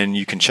 and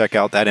you can check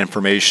out that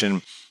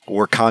information,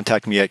 or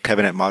contact me at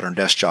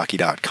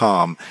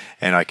kevin@moderndeskjockey.com,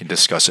 and I can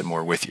discuss it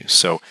more with you.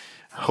 So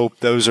hope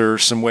those are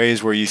some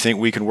ways where you think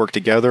we can work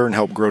together and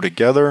help grow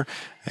together.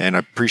 And I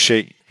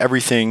appreciate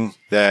everything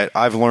that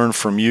I've learned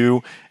from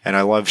you, and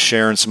I love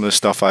sharing some of the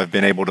stuff I've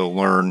been able to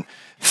learn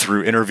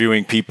through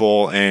interviewing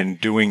people and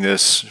doing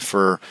this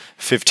for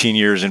 15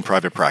 years in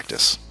private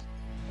practice.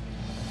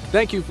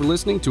 Thank you for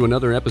listening to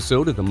another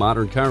episode of the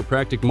Modern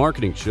Chiropractic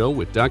Marketing Show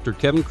with Dr.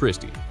 Kevin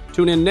Christie.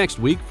 Tune in next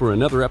week for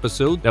another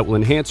episode that will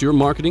enhance your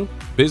marketing,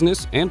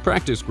 business, and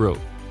practice growth.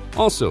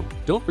 Also,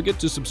 don't forget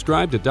to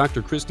subscribe to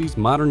Dr. Christie's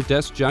Modern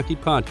Desk Jockey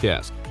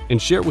podcast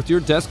and share it with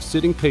your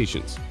desk-sitting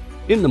patients.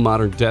 In the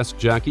Modern Desk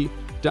Jockey,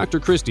 Dr.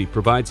 Christie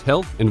provides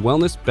health and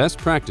wellness best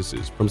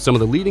practices from some of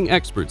the leading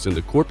experts in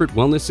the corporate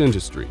wellness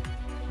industry.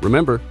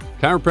 Remember,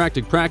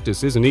 chiropractic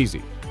practice isn't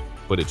easy,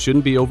 but it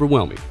shouldn't be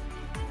overwhelming.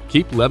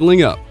 Keep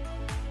leveling up.